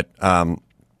them. But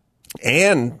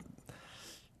and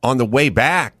on the way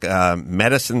back,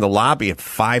 met us in the lobby at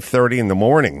 5:30 in the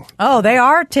morning. Oh, they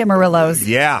are Tamarillos.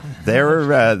 Yeah,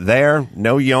 they're there.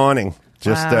 No yawning.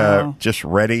 Just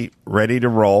ready to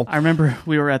roll. I remember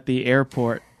we were at the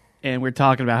airport and we were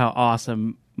talking about how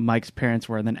awesome Mike's parents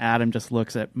were, and then Adam just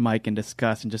looks at Mike in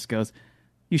disgust and just goes,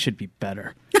 "You should be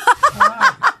better."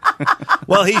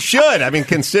 Well, he should. I mean,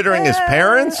 considering his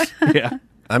parents. Yeah.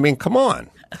 I mean, come on.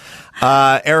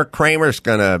 Eric Kramer's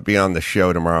going to be on the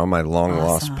show tomorrow, my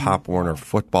long-lost Pop Warner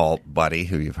football buddy,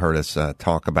 who you've heard us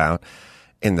talk about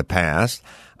in the past.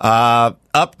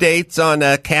 Updates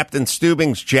on Captain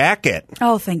Stubing's jacket.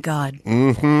 Oh, thank God.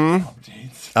 Mm-hmm.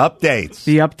 Updates.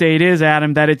 The update is,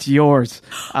 Adam, that it's yours.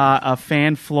 A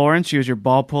fan, Florence, she was your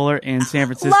ball puller in San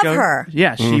Francisco. Love her.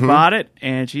 Yeah, she bought it,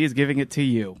 and she is giving it to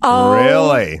you. Oh,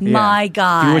 really? My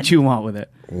God. Do what you want with it.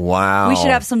 Wow. We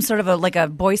should have some sort of a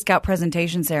Boy Scout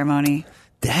presentation ceremony.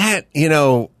 That,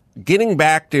 getting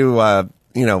back to,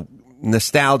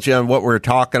 nostalgia and what we were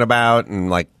talking about and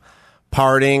like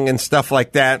partying and stuff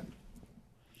like that.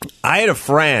 I had a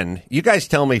friend. You guys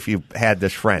tell me if you've had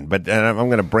this friend, but I'm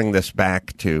going to bring this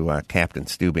back to Captain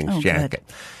Stubing's jacket.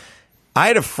 Good. I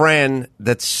had a friend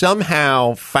that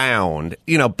somehow found,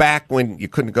 back when you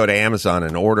couldn't go to Amazon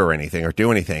and order anything or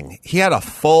do anything, he had a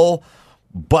full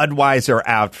Budweiser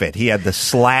outfit. He had the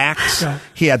slacks.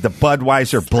 He had the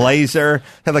Budweiser blazer.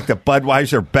 Had like the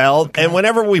Budweiser belt. And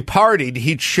whenever we partied,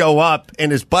 he'd show up in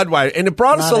his Budweiser. And it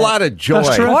brought us a lot of joy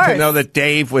to know that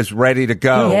Dave was ready to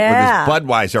go with his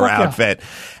Budweiser outfit.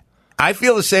 I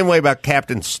feel the same way about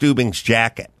Captain Stubing's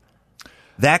jacket.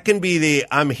 That can be the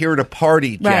I'm here to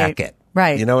party jacket.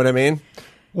 Right. You know what I mean?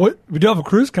 We do have a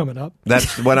cruise coming up.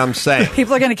 That's what I'm saying.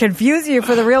 People are going to confuse you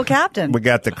for the real captain. We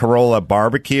got the Corolla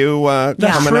barbecue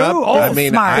coming up. Oh,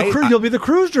 smart. You'll be the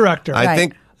cruise director. I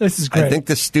think this is great. I think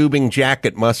the Stubing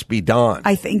jacket must be donned.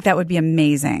 I think that would be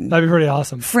amazing. That'd be pretty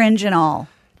awesome. Fringe and all.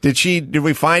 Did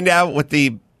we find out what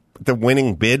the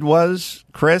winning bid was,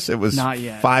 Chris? It was not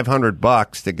yet.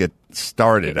 $500 to get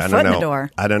started. I don't know.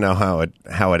 I don't know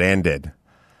how it ended.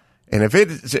 And if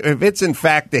it's in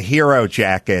fact the hero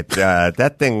jacket,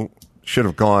 that thing should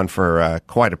have gone for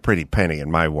quite a pretty penny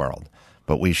in my world.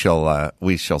 But we shall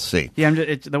see. Yeah,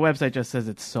 the website just says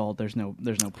it's sold. There's no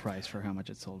price for how much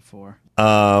it's sold for.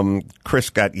 Chris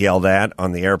got yelled at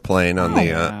on the airplane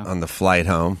on the flight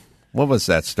home. What was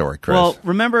that story, Chris? Well,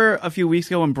 remember a few weeks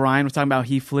ago when Brian was talking about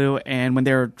he flew, and when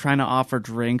they were trying to offer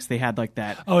drinks, they had like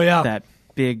that. Oh yeah. That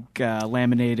big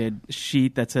laminated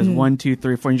sheet that says 1, 2,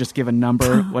 3, 4. And you just give a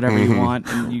number, whatever you want,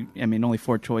 and only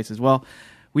 4 choices. Well,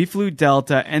 we flew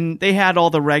Delta, and they had all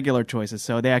the regular choices.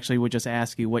 So they actually would just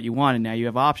ask you what you want, and now you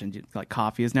have options. Like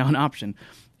coffee is now an option.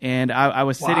 And I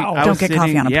was sitting. Wow. Don't get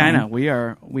coffee on a plane. Yeah, I know. We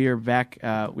are back.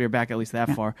 We are back at least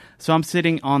that far. So I'm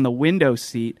sitting on the window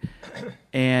seat,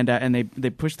 and they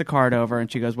push the cart over,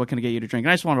 and she goes, "What can I get you to drink?"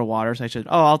 And I just wanted a water, so I said,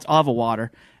 "Oh, I'll have a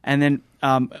water." And then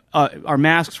our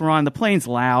masks were on. The plane's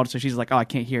loud, so she's like, "Oh, I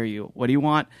can't hear you. What do you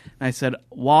want?" And I said,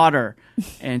 "Water."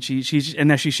 And then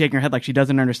she's shaking her head like she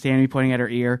doesn't understand me, pointing at her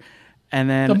ear. And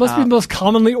then that must be the most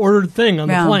commonly ordered thing on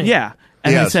the plane. Yeah.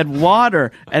 And I said,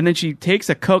 water. And then she takes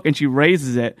a Coke and she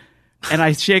raises it. And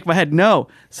I shake my head, no.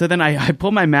 So then I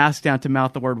pull my mask down to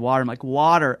mouth the word water. I'm like,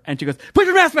 water. And she goes, put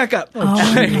your mask back up. Oh,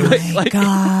 my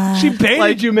God. She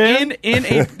baited you, man. In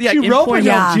a she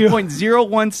rope-a-doped you.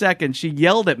 0.01 seconds, she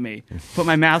yelled at me, put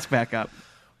my mask back up.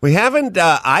 We haven't,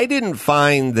 I didn't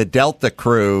find the Delta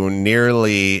crew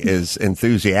nearly as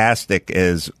enthusiastic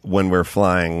as when we're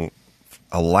flying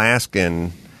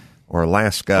Alaska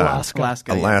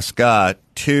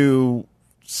to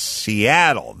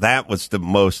Seattle. That was the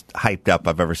most hyped up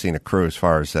I've ever seen a crew as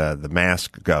far as the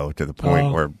mask go, to the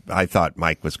point where I thought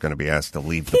Mike was going to be asked to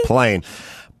leave the plane.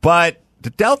 But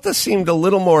the Delta seemed a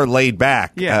little more laid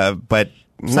back, but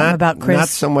not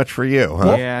so much for you,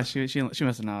 huh? Yeah, she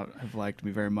must not have liked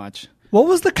me very much. What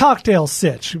was the cocktail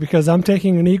sitch? Because I'm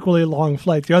taking an equally long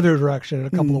flight the other direction in a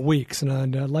couple of weeks,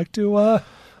 and I'd like to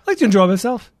enjoy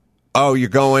myself. Oh, you're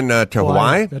going to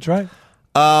Hawaii? That's right.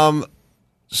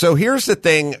 So here's the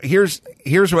thing. Here's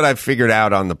what I've figured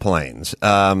out on the planes.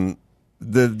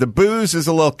 The booze is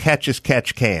a little catch as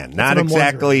catch can. Not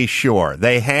exactly sure.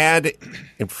 They had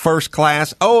in first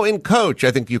class. Oh, in coach,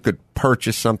 I think you could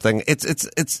purchase something.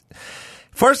 It's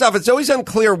first off, it's always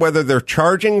unclear whether they're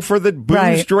charging for the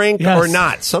booze drink or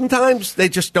not. Sometimes they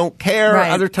just don't care.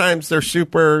 Right. Other times they're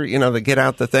super, they get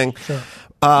out the thing. Sure.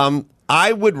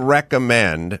 I would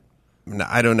recommend,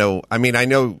 I don't know. I mean, I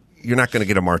know you're not going to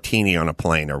get a martini on a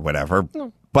plane or whatever,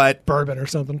 but bourbon or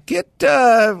something. Get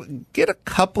a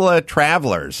couple of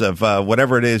travelers of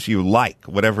whatever it is you like,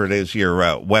 whatever it is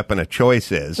your weapon of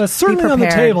choice is. That's certainly on the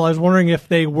table. I was wondering if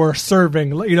they were serving,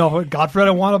 God forbid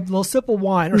I want a little sip of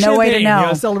wine or no way to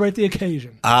know. Celebrate the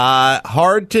occasion.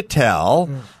 Hard to tell.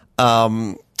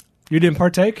 You didn't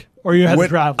partake? Or you had the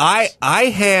travelers?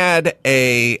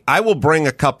 I will bring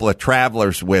a couple of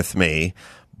travelers with me,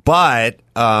 but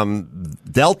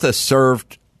Delta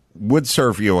would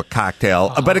serve you a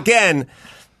cocktail. But again,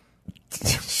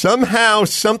 somehow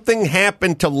something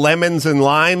happened to lemons and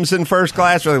limes in first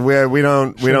class. We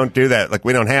don't do that. Like,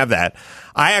 we don't have that.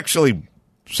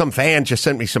 Some fan just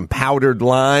sent me some powdered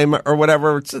lime or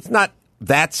whatever. It's not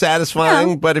that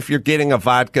satisfying, but if you're getting a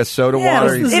vodka soda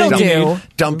water, you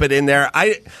dump it in there.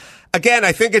 I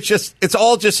think it's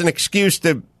all just an excuse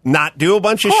to not do a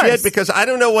bunch of shit, because I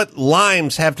don't know what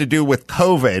limes have to do with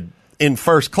COVID in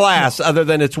first class, other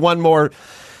than it's one more.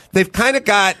 They've kind of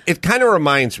it kind of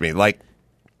reminds me, like,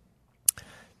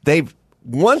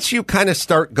 once you kind of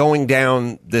start going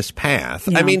down this path,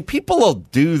 I mean, people will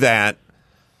do that.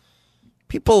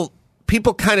 People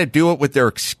kind of do it with their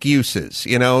excuses,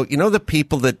 the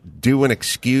people that do an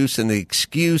excuse, and the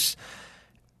excuse,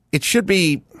 it should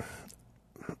be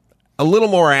a little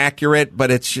more accurate, but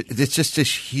it's just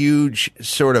this huge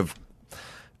sort of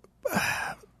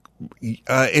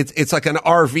it's like an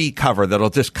RV cover that'll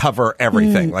just cover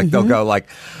everything. Like, they'll go like,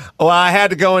 "Oh, I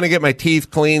had to go in and get my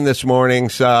teeth cleaned this morning,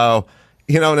 so."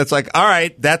 And it's like, all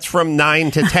right, that's from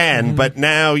 9 to 10, but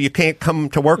now you can't come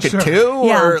to work at 2?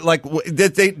 Or like,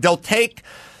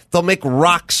 they'll make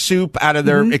rock soup out of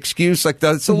their excuse. Like,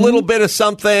 it's a little bit of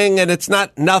something, and it's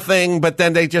not nothing, but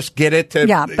then they just get it to.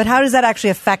 Yeah, but how does that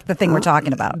actually affect the thing we're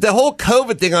talking about? The whole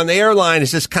COVID thing on the airline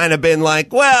has just kind of been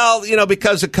like, well,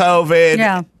 because of COVID.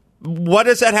 Yeah. What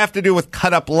does that have to do with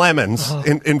cut up lemons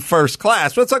in first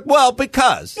class? Well, it's like, well,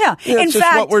 because. Yeah. In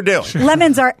fact, what we're doing.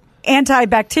 Lemons are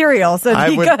antibacterial, so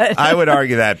it'd be good. I would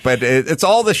argue that, but it's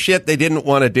all the shit they didn't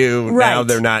want to do. Right. Now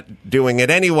they're not doing it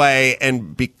anyway,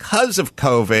 and because of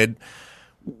COVID,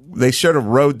 they sort of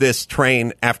rode this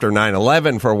train after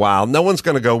 9/11 for a while. No one's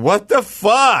going to go, what the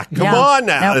fuck? Come on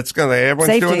now. Nope. Everyone's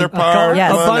Safety. Doing their part.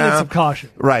 Abundance of caution.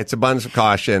 Right, it's abundance of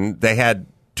caution. They had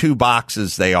 2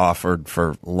 boxes they offered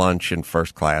for lunch in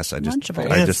first class. I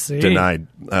just denied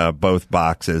both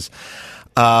boxes.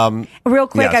 Real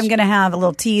quick, I'm going to have a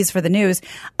little tease for the news.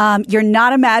 You're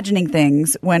not imagining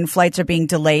things when flights are being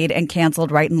delayed and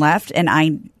canceled right and left, and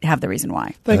I have the reason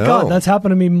why. Thank God. That's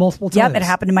happened to me multiple times. Yep, it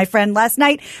happened to my friend last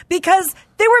night because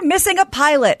they were missing a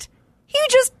pilot. He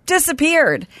just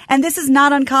disappeared. And this is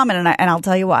not uncommon, and I'll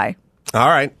tell you why. All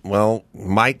right. Well,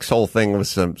 Mike's whole thing was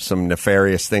some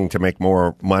nefarious thing to make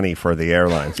more money for the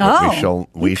airlines. But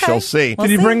we shall see. Did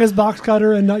he bring his box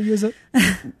cutter and not use it?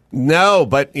 No,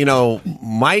 but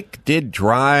Mike did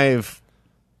drive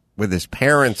with his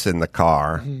parents in the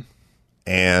car,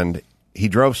 and he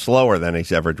drove slower than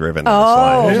he's ever driven in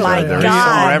his life. Oh, my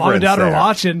God. Mom and Dad are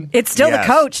watching. It's still the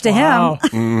coach to him.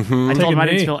 I told him I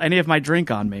didn't spill any of my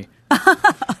drink on me.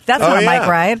 That's not a Mike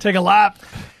ride. Take a lap.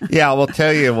 Yeah, we'll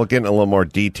tell you. We'll get in a little more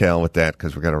detail with that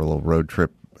because we got a little road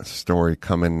trip story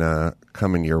coming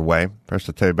your way. First,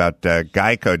 I'll tell you about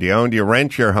Geico. Do you own? Do you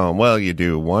rent your home? Well, you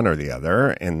do one or the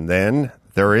other, and then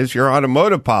there is your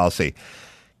automotive policy.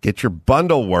 Get your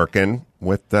bundle working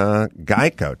with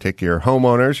Geico. Take your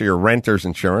homeowners or your renters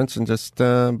insurance and just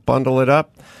bundle it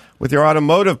up with your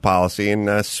automotive policy.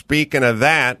 And speaking of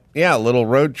that, a little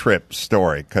road trip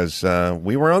story because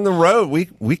we were on the road.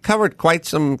 We covered quite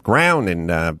some ground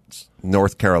in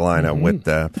North Carolina with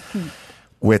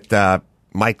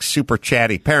Mike's super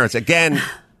chatty parents. Again,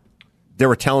 they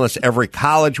were telling us every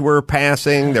college we were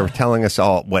passing. They were telling us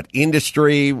all what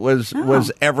industry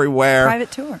was everywhere.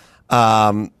 Private tour.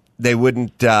 They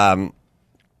wouldn't.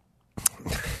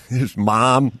 His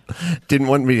mom didn't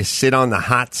want me to sit on the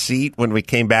hot seat when we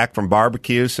came back from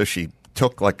barbecue, so she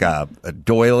took like a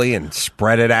doily and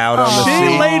spread it out on the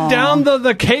seat. She laid down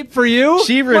the cape for you?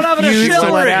 She refused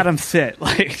to let Adam sit.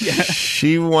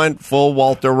 She went full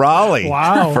Walter Raleigh.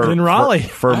 Wow, in Raleigh.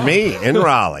 For me, in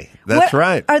Raleigh. That's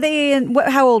right. Are they in,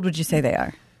 how old would you say they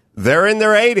are? They're in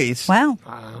their 80s. Wow.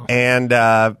 And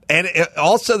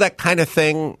also that kind of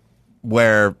thing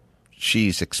where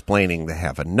she's explaining they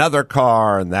have another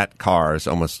car, and that car is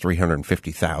almost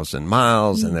 350,000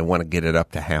 miles, and they want to get it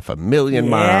up to 500,000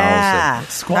 miles. Yeah,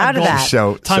 proud of that.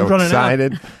 So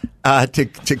excited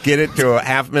to get it to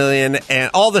 500,000, and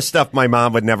all the stuff my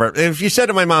mom would never. If you said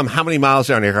to my mom, "How many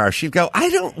miles are on your car?" She'd go, "I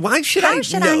don't. Why should I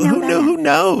know? Who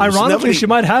knows?" Ironically, she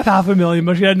might have 500,000,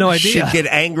 but she had no idea. She'd get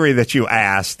angry that you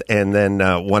asked, and then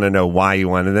want to know why you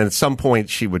wanted. And then at some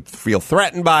point, she would feel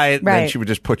threatened by it. Right. Then she would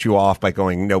just put you off by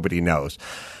going, "Nobody knows."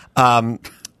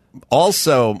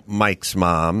 Also, Mike's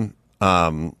mom,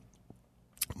 when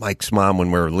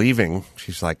we were leaving,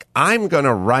 she's like, "I'm going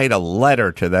to write a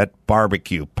letter to that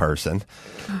barbecue person,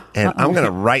 and I'm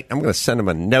going to send him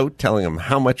a note telling him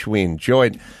how much we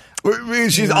enjoyed."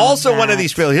 She's also one of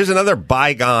these people. Here's another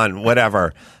bygone,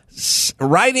 whatever.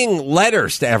 Writing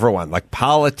letters to everyone, like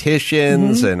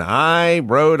politicians, and I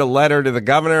wrote a letter to the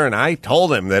governor, and I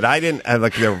told him that I didn't.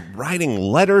 They're writing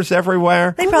letters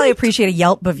everywhere. They probably appreciate a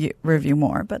Yelp review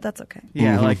more, but that's okay.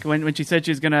 Yeah, like when she said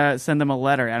she was going to send them a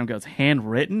letter, Adam goes,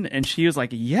 handwritten? And she was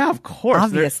like, yeah, of course.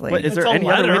 Obviously. Is there any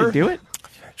other way to do it?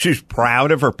 She's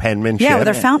proud of her penmanship. Yeah, with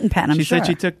her fountain pen, She said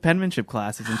she took penmanship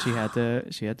classes, and she had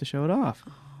to show it off.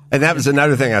 And that was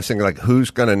another thing I was thinking, like,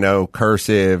 who's going to know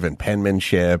cursive and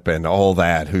penmanship and all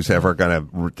that? Who's ever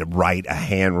going to write a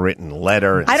handwritten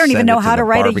letter? And I don't even know how to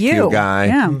write a barbecue U. Guy?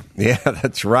 Yeah,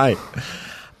 that's right.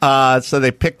 So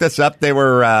they picked us up. They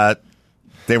were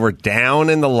down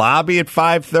in the lobby at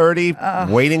 5:30,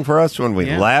 waiting for us when we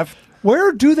left.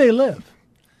 Where do they live?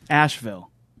 Asheville.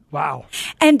 Wow.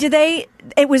 And it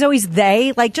was always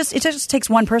they? Like, it just takes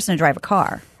one person to drive a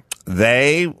car.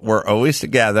 They were always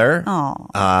together.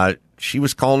 Oh. She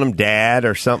was calling him Dad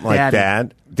or something like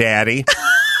that. Daddy.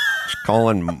 She's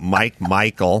calling Mike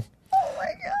Michael. Oh,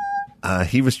 my God.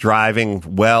 He was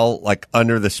driving like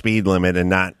under the speed limit and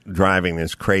not driving in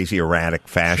his crazy erratic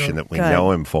fashion that we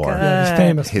know him for. Yeah, he's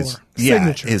famous for.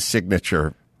 His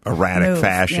signature erratic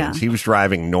fashions. Yeah. He was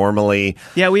driving normally.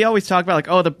 Yeah, we always talk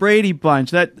about the Brady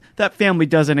Bunch. That family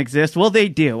doesn't exist. Well, they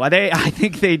do. I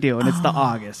think they do, and it's the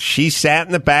August. She sat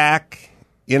in the back,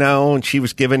 and she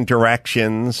was given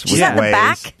directions. She sat in the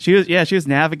back? She was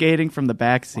navigating from the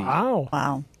back seat.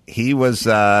 Wow. He was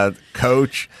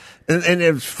coach, and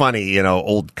it was funny,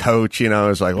 old coach,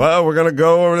 was like, well, we're gonna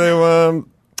go over there.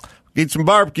 Eat some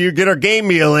barbecue, get our game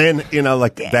meal in,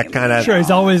 that kind of. Sure, he's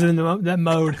always in that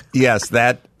mode. Yes,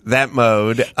 that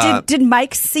mode. Did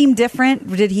Mike seem different?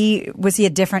 Was he a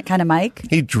different kind of Mike?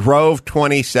 He drove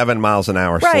 27 miles an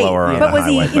hour slower on the highway. But was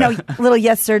he, little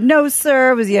yes sir, no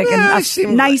sir? Was he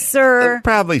nicer? It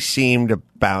probably seemed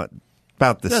about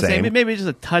the same. Maybe just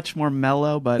a touch more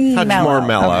mellow, but more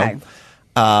mellow.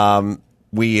 Okay.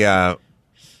 We at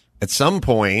some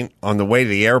point on the way to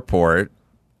the airport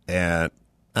at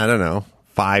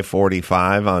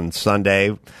 5:45 on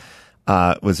Sunday,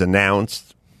 it was announced.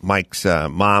 Mike's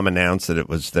mom announced that it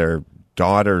was their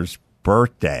daughter's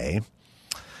birthday,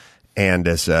 and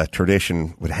as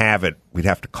tradition would have it, we'd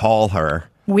have to call her.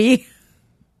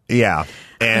 Yeah,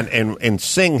 and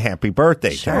sing happy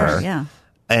birthday to her. Yeah,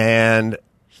 and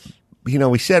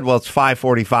we said, well, it's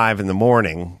 5:45 in the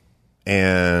morning,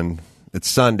 and it's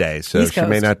Sunday, so East she may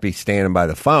Coast. not be standing by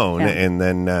the phone. Yeah. And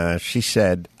then she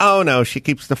said, oh, no, she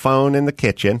keeps the phone in the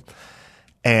kitchen,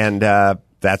 and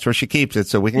that's where she keeps it,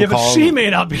 so we can call. But she may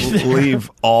not be there. Leave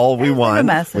all we want.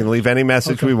 message. We can leave any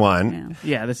message we want.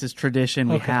 Yeah, this is tradition.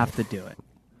 We have to do it.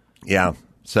 Yeah.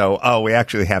 So, we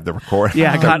actually have the recording.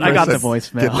 Yeah, I got the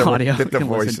voicemail audio. Get the We can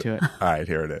voice. listen to it. All right,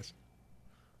 here it is.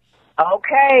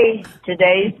 Okay,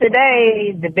 today's the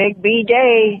day, the big B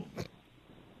day.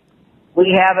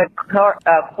 We have a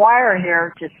choir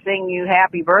here to sing you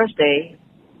happy birthday.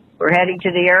 We're heading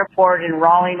to the airport in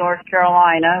Raleigh, North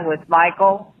Carolina with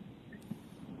Michael.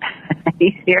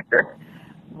 He's here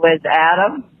with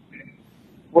Adam,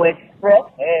 with Chris,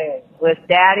 with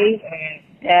Daddy,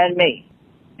 and me.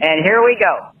 And here we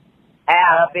go.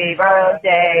 Happy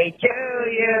birthday to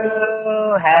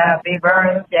you. Happy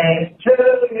birthday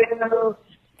to you.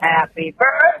 Happy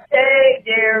birthday,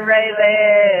 dear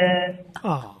Raylan.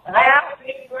 Oh.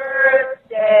 Happy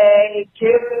birthday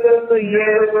to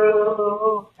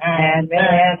you. And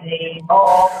many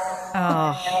more.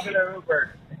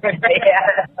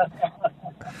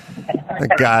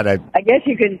 Thank God. I guess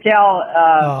you can tell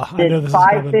it's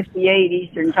 5:58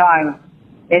 Eastern Time.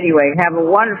 Anyway, have a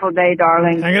wonderful day,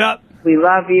 darling. Hang it up. We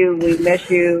love you. We miss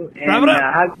you. Wrap And it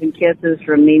up. hugs and kisses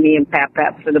from Mimi and Pap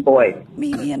Pap for the boys.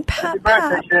 Mimi and Pap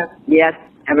Yes.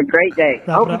 Have a great day.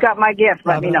 Wrap Hope it you up. got my gift.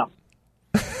 Let me know.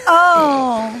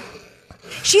 Oh.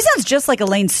 She sounds just like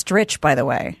Elaine Stritch, by the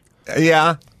way.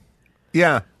 Yeah.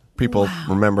 People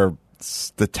remember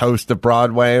the Toast of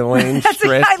Broadway, Elaine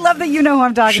Stritch. I love that you know who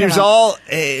I'm talking She's about. all,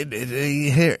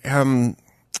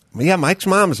 Mike's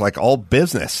mom is like all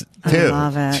business, too. I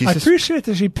love it. She's I just- appreciate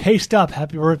that she paced up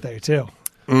happy birthday, too.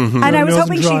 Mm-hmm. And I was Wasn't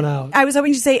hoping drawn out. I was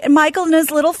hoping she'd say Michael and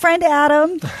his little friend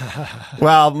Adam.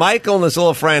 Well, Michael and his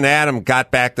little friend Adam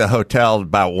got back to the hotel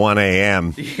about 1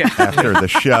 a.m. after the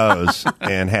shows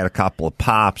and had a couple of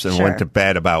pops and Sure. went to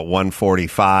bed about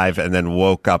 1:45 and then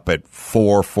woke up at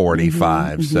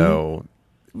 4:45. So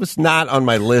it was not on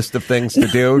my list of things to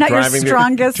do. Not your driving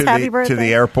strongest to happy the, birthday. to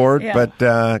the airport, Yeah.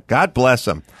 but God bless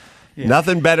them.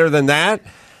 Nothing better than that.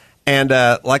 And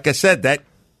like I said,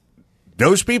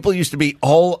 those people used to be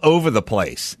all over the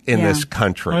place in this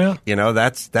country. Oh, yeah. You know,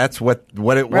 that's what it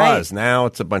Right. was. Now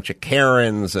it's a bunch of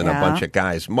Karens and a bunch of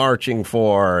guys marching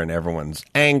for, and everyone's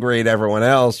angry at everyone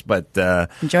else. But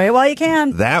Enjoy it while you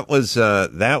can. that was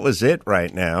it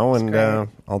right now, and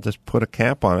I'll just put a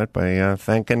cap on it by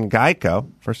thanking Geico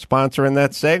for sponsoring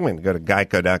that segment. Go to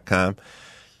geico.com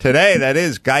today. That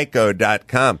is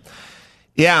geico.com.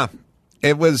 Yeah,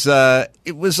 it was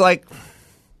like.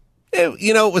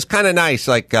 It was kind of nice.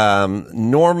 Like,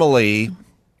 normally,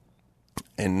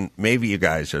 and maybe you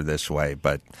guys are this way,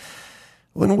 but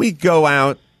when we go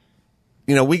out,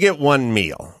 we get one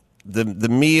meal. The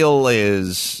meal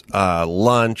is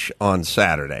lunch on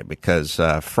Saturday because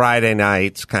Friday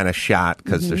night's kind of shot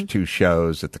because there's two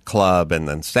shows at the club, and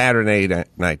then Saturday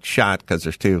night shot because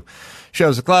there's two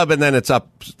shows at the club, and then it's up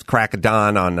crack of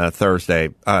dawn on on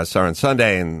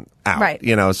Sunday and out.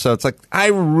 Right. So it's like I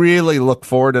really look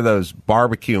forward to those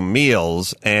barbecue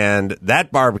meals, and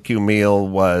that barbecue meal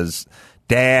was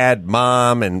Dad,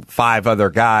 Mom, and 5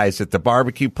 other guys at the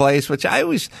barbecue place, which I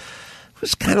always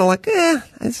was kind of like,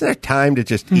 is there time to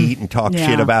just eat and talk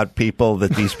shit about people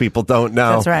that these people don't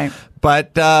know? That's right.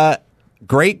 But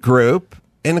great group,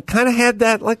 and it kind of had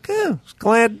that like,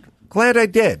 glad I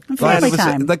did. Glad family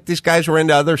time. like these guys were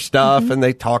into other stuff, and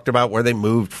they talked about where they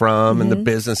moved from and the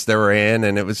business they were in,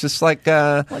 and it was just like, Look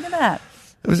at that.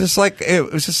 it was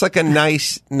just like a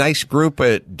nice group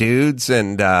of dudes,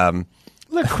 and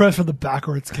Look, Chris with the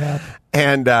backwards cap.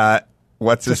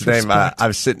 what's his name? Disrespect. I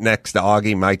was sitting next to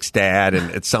Augie, Mike's dad,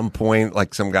 and at some point,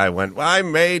 like some guy went, "Well, I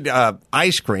made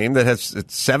ice cream that has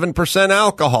 7%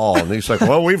 alcohol," and he's like,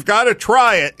 "Well, we've got to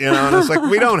try it," And I was like,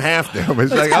 "We don't have to."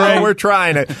 It's like, "Oh, we're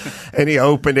trying it," and he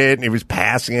opened it and he was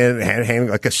passing it and handing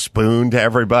like a spoon to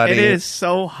everybody. It is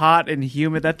so hot and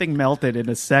humid. That thing melted in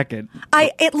a second.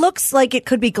 It looks like it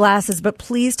could be glasses, but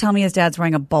please tell me his dad's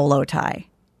wearing a bolo tie.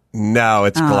 No,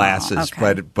 it's glasses,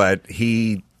 okay. but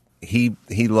he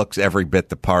looks every bit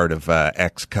the part of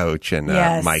ex-coach and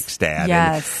Yes. Mike's dad.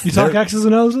 Yes. You talk X's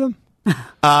and O's with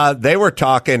them? They were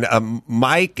talking,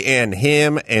 Mike and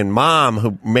him and Mom,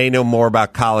 who may know more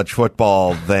about college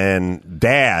football than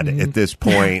Dad at this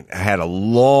point, had a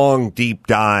long, deep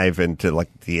dive into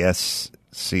like the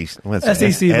SEC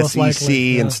most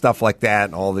likely, and yeah. stuff like that,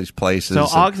 and all these places. So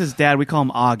Augs' dad, we call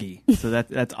him Augie. So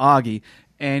that's Augie.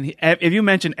 And if you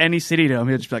mention any city to him,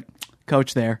 he'll just be like,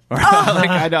 "Coach there," or like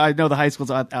I know the high schools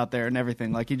out there and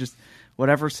everything. Like he just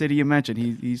whatever city you mentioned,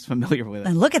 he's familiar with it.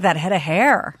 And look at that head of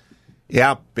hair.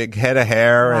 Yeah, big head of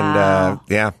hair,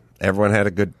 and everyone had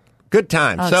a good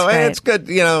time. Oh, so great. it's good,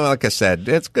 like I said,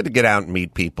 it's good to get out and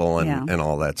meet people and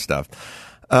all that stuff.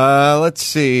 Let's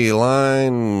see,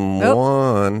 line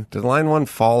one. Did line one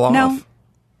fall off? No.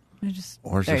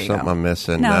 Or is there something go. I'm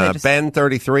missing? No, Ben,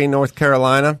 33, North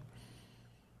Carolina.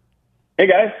 Hey,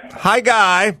 guys. Hi,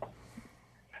 Guy.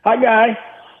 Hi, Guy.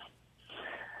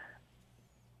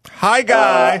 Hi,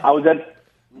 Guy. I was at...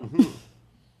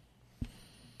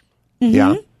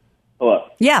 Yeah. Hello.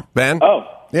 Yeah. Ben? Oh.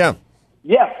 Yeah.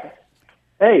 Yeah.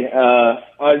 Hey,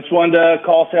 I just wanted to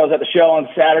call, say I was at the show on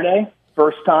Saturday,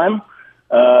 first time,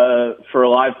 for a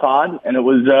live pod, and it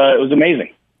was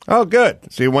amazing. Oh,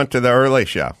 good. So you went to the early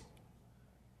show.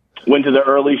 Went to the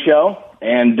early show,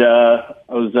 and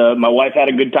my wife had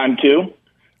a good time, too.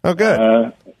 Oh,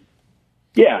 good.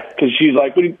 Yeah, because she's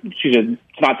like, she said,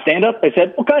 it's not stand-up? I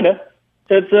said, well, kind of.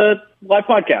 It's a live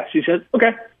podcast. She said,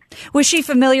 okay. Was she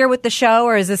familiar with the show,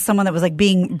 or is this someone that was like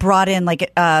being brought in,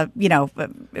 like,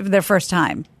 their first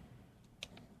time?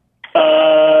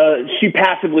 She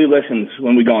passively listens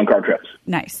when we go on car trips.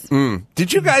 Nice.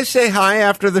 Did you guys say hi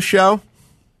after the show?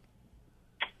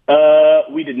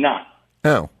 We did not.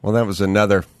 Oh, well, that was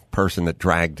another person that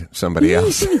dragged somebody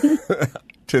else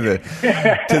to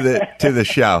the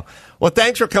show. Well,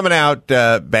 thanks for coming out,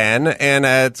 Ben. And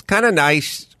it's kind of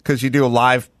nice because you do a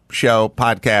live show,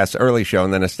 podcast, early show,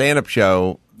 and then a stand-up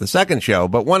show, the second show.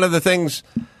 But one of the things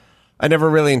I never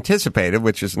really anticipated,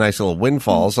 which is nice little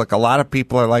windfalls, like a lot of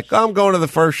people are like, oh, I'm going to the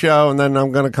first show, and then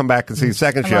I'm going to come back and see the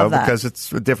second show because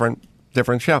it's a different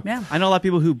show. Yeah. I know a lot of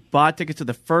people who bought tickets to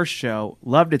the first show,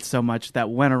 loved it so much that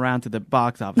went around to the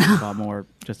box office and bought more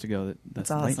just to go.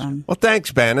 That's awesome. Well,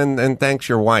 thanks, Ben, and thanks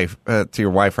your wife to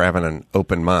your wife for having an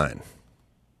open mind.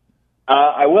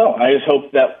 I will. I just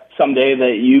hope that someday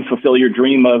that you fulfill your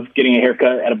dream of getting a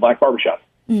haircut at a black barbershop.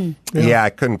 Yeah, I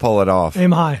couldn't pull it off.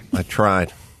 Aim high. I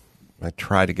tried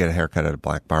to get a haircut at a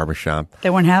black barbershop. They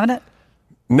weren't having it?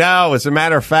 No, as a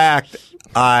matter of fact,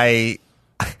 There's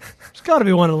got to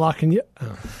be one unlocking you.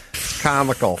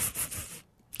 Comical.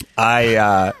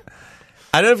 I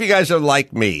don't know if you guys are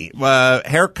like me.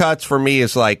 Haircuts for me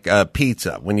is like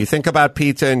pizza. When you think about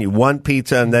pizza and you want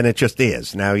pizza, and then it just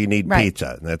is. Now you need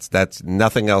pizza. That's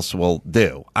nothing else will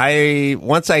do.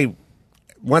 Once I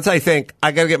think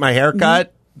I got to get my hair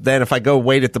cut, then if I go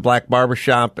wait at the black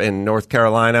barbershop in North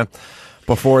Carolina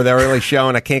before the early show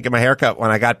and I can't get my hair cut, when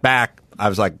I got back, I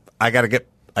was like, I get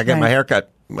my hair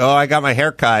cut. Oh, I got my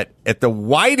hair cut at the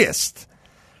whitest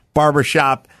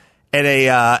barbershop at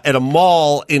a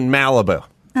mall in Malibu.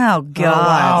 Oh, God.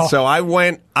 wow. So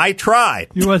I tried.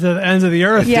 You went to the ends of the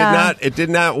earth. Yeah. It did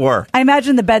not work. I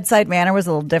imagine the bedside manner was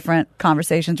a little different.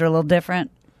 Conversations were a little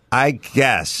different. I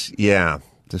guess, yeah.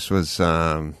 This was,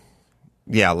 a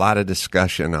lot of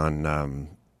discussion on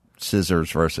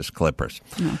scissors versus clippers.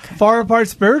 Okay. Far apart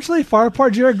spiritually, far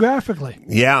apart geographically.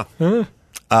 Yeah. Huh?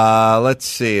 Let's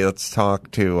see. Let's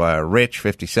talk to Rich,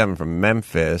 57 from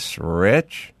Memphis.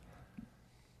 Rich?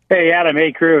 Hey, Adam.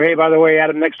 Hey, crew. Hey, by the way,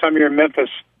 Adam, next time you're in Memphis,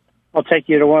 I'll take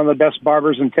you to one of the best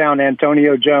barbers in town,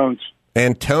 Antonio Jones.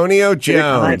 Antonio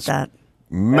Jones. I like that.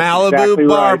 Malibu exactly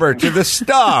barber right. to the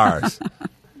stars.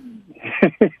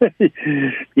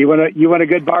 You want a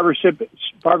good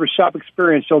barbershop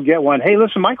experience, you'll get one. Hey,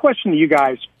 listen, my question to you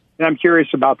guys, and I'm curious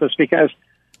about this because,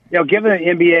 given the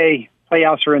NBA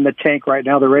playoffs are in the tank right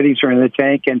now, the ratings are in the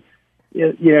tank, and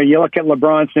you look at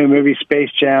LeBron's new movie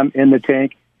Space Jam in the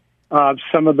tank.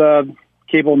 Some of the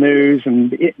cable news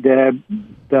and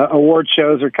the award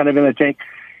shows are kind of in the tank.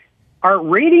 Are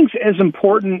ratings as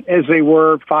important as they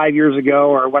were 5 years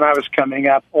ago or when I was coming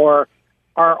up, or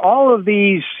are all of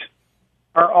these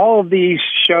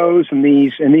shows and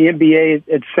the NBA,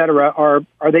 et cetera,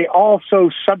 are they all so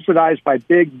subsidized by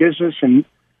big business and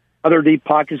other deep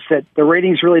pockets that the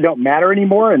ratings really don't matter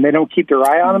anymore and they don't keep their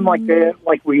eye on them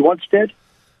like we once did?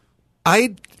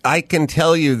 I can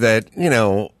tell you that,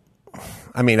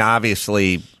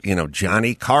 obviously,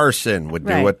 Johnny Carson would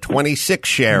do a 26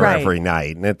 share every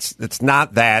night, and it's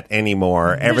not that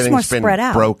anymore. Everything's been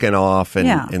broken off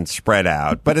and spread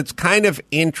out. But it's kind of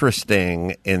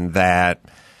interesting in that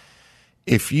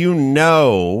if you're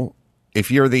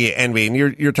the NBA, and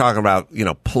you're talking about,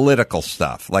 political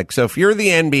stuff. Like, so if you're the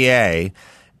NBA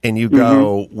and you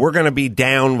go, we're going to be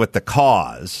down with the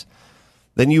cause,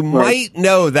 then you might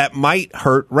know that might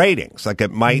hurt ratings. Like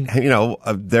it might,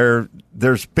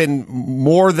 there's been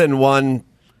more than one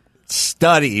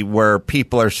study where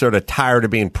people are sort of tired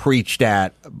of being preached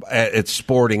at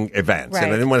sporting events, and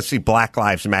they didn't want to see Black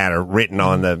Lives Matter written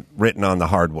on the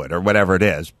hardwood or whatever it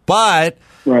is. But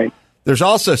There's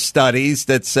also studies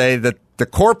that say that the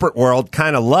corporate world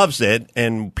kind of loves it,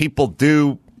 and people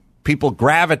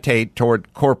gravitate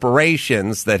toward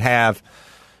corporations that have,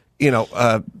 they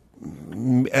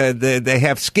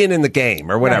have skin in the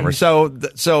game or whatever. Right. So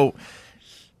the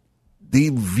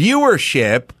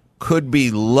viewership could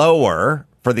be lower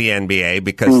for the NBA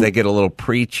because they get a little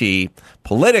preachy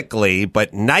politically,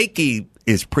 but Nike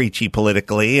is preachy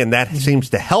politically, and that seems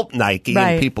to help Nike,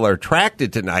 and people are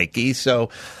attracted to Nike. So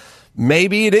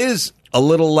maybe it is a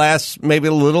little less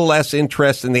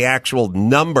interest in the actual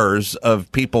numbers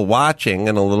of people watching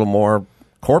and a little more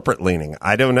corporate leaning.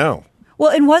 I don't know. Well,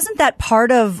 and wasn't that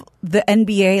part of the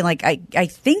NBA, like I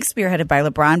think spearheaded by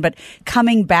LeBron, but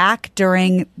coming back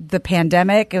during the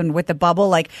pandemic and with the bubble,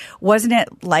 like wasn't it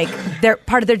like they're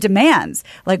part of their demands?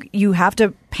 Like you have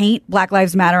to paint Black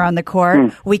Lives Matter on the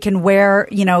court. We can wear,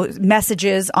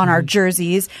 messages on our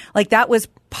jerseys. Like that was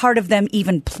part of them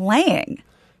even playing.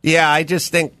 Yeah, I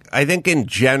think in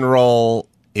general,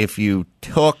 if you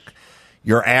took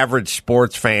your average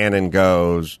sports fan and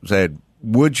said,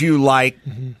 would you like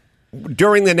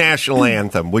during the national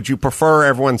anthem, would you prefer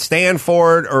everyone stand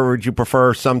for it, or would you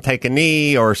prefer some take a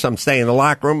knee or some stay in the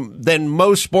locker room? Then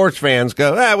most sports fans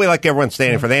go, we like everyone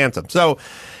standing for the anthem. So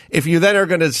if you then are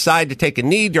going to decide to take a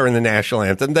knee during the national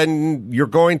anthem, then you're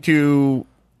going to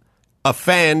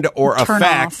offend or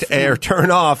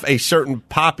turn off a certain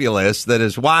populace that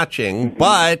is watching.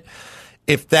 But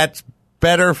if that's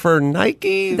better for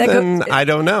Nike, then I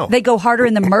don't know. They go harder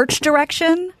in the merch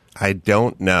direction? I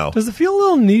don't know. Does it feel a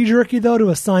little knee-jerky, though, to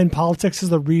assign politics as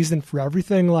the reason for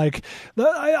everything? Like,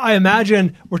 I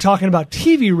imagine we're talking about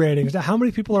TV ratings. How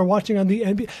many people are watching on the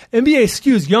NBA? NBA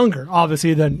skews younger,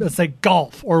 obviously, than, let's say,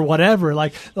 golf or whatever.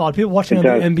 Like, a lot of people watching on the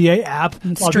NBA app.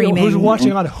 Streaming. Who's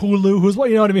watching on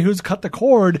Hulu? Who's cut the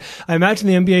cord? I imagine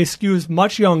the NBA skews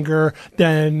much younger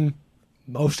than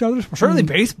most others, certainly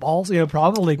baseballs,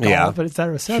 probably golf, et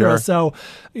cetera, et cetera. Sure. So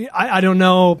I don't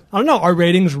know. Are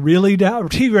ratings really down?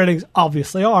 TV ratings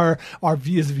obviously are.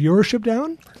 Is viewership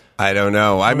down? I don't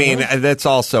know. I mean, that's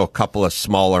also a couple of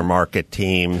smaller market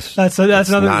teams. That's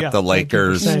another. Not the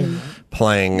Lakers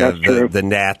playing the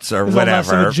Nets or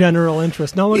whatever. Sort of general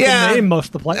interest. No one can name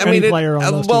most of the any player on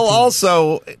those two teams.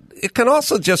 Also, it can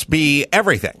also just be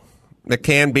everything. It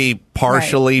can be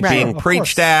partially being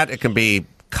preached at. It can be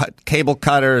cable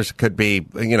cutters, could be,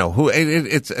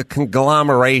 it's a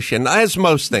conglomeration, as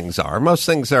most things are. Most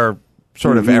things are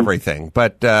sort of everything.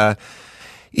 But, the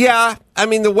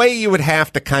way you would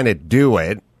have to kind of do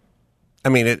it,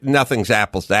 nothing's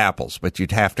apples to apples, but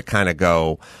you'd have to kind of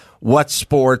go, what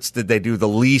sports did they do the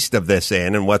least of this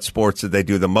in, and what sports did they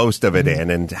do the most of it in,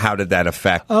 and how did that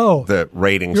affect the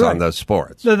ratings on those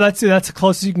sports? So that's the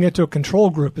closest you can get to a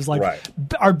control group is like,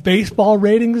 are baseball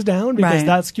ratings down? Because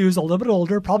that skews a little bit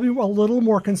older, probably a little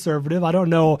more conservative. I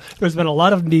don't know if there's been a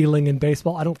lot of kneeling in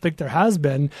baseball. I don't think there has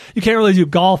been. You can't really do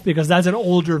golf because that's an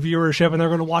older viewership, and they're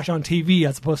going to watch on TV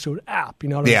as opposed to an app. You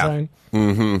know what I'm saying?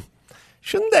 Mm-hmm.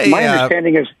 Shouldn't they?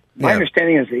 My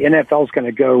understanding is the NFL is going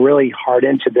to go really hard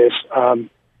into this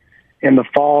in the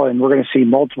fall, and we're going to see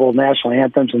multiple national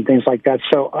anthems and things like that.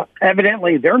 So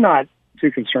evidently, they're not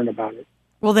too concerned about it.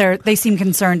 Well, they seem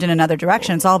concerned in another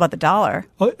direction. It's all about the dollar.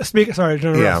 Speaking of which,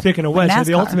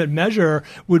 the ultimate measure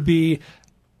would be.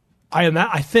 I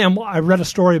read a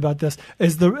story about this.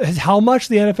 Is how much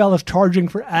the NFL is charging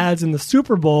for ads in the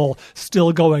Super Bowl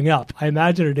still going up? I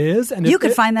imagine it is. And you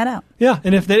could find that out. Yeah,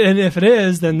 and if it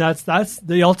is, then that's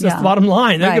the ultimate bottom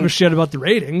line. They don't give a shit about the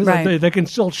ratings. Right. They can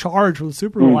still charge for the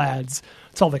Super Bowl ads.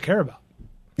 That's all they care about.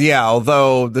 Yeah,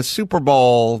 although the Super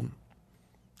Bowl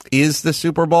is the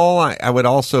Super Bowl, I would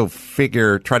also try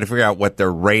to figure out what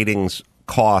their ratings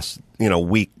cost.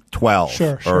 Week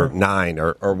 12 or 9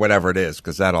 or whatever it is,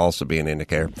 because that'll also be an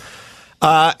indicator.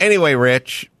 Anyway,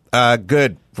 Rich,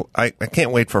 good. I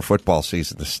can't wait for football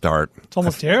season to start. It's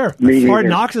almost here. Hard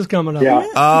Knocks is coming up. Yeah.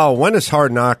 Oh, when does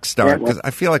Hard Knocks start? Because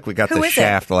I feel like we got the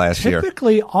shaft last year.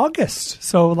 Typically August.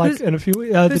 So in a few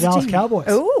the Dallas Cowboys.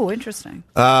 Oh, interesting.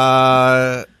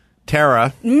 Tara.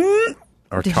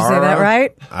 Or Did you say that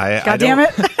right? God damn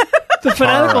it. The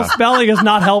phonetical spelling is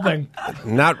not helping.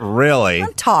 Not really.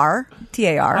 Tar.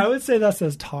 T-A-R. I would say that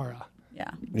says Tara.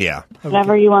 Yeah.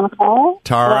 Whatever you want to call it.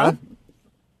 Tara?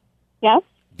 Hello?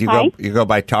 Yes. You go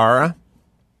by Tara?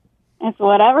 It's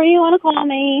whatever you want to call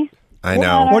me. I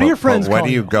know. What are your friends What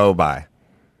do you go by?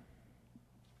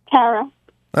 Tara. All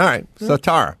right. So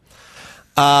Tara.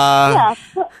 I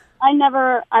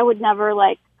would never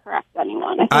correct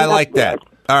anyone. I like that.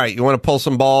 All right. You want to pull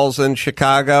some balls in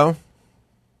Chicago?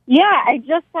 Yeah, I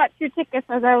just bought 2 tickets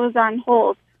as I was on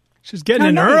hold. She's getting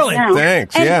in early. Yeah.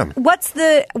 Thanks. And yeah. What's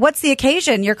the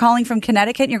occasion? You're calling from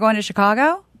Connecticut and you're going to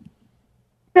Chicago?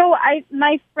 So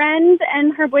my friend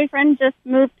and her boyfriend just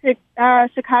moved to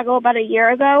Chicago about a year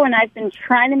ago, and I've been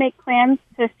trying to make plans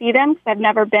to see them because I've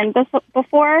never been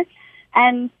before.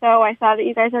 And so I saw that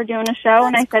you guys are doing a show,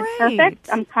 and I said, perfect,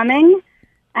 I'm coming,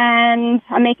 and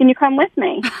I'm making you come with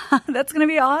me. That's going to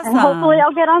be awesome. And hopefully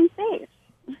I'll get on stage.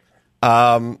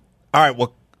 All right.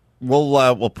 Well,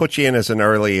 we'll put you in as an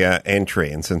early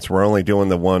entry, and since we're only doing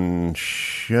the one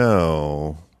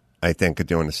show, I think of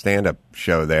doing a stand-up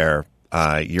show there.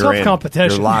 You're Tough in.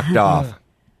 competition. You're locked off.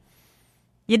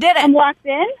 You did it. I'm locked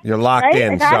in. You're locked right?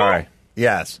 in. I got Sorry. it?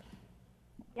 Yes.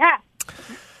 Yeah.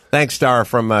 Thanks, Star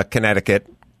from Connecticut.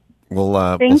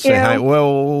 We'll Thank say you. hi.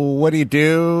 Well, what do?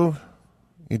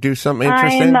 You do something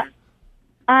interesting?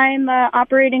 I'm a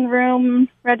operating room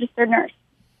registered nurse.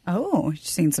 Oh, you've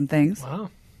seen some things. Wow.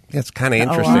 Yeah, it's kind of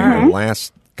interesting. wow. The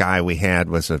last guy we had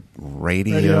was a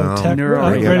radio tech.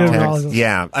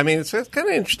 Yeah, I mean, it's kind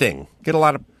of interesting. Get a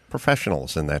lot of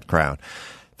professionals in that crowd.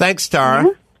 Thanks, Tara. Mm-hmm.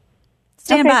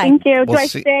 Stand okay, by. Thank you. We'll Do I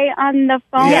see- stay on the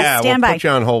phone? Yeah, stand we'll by. put you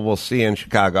on hold. We'll see you in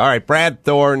Chicago. All right, Brad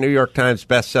Thor, New York Times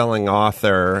bestselling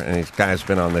author, and this guy's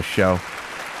been on the show a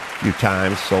few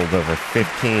times, sold over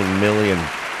 15 million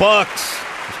books.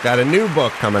 He's got a new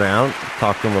book coming out.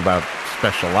 Talk to him about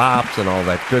special ops and all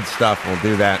that good stuff. We'll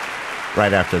do that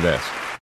right after this.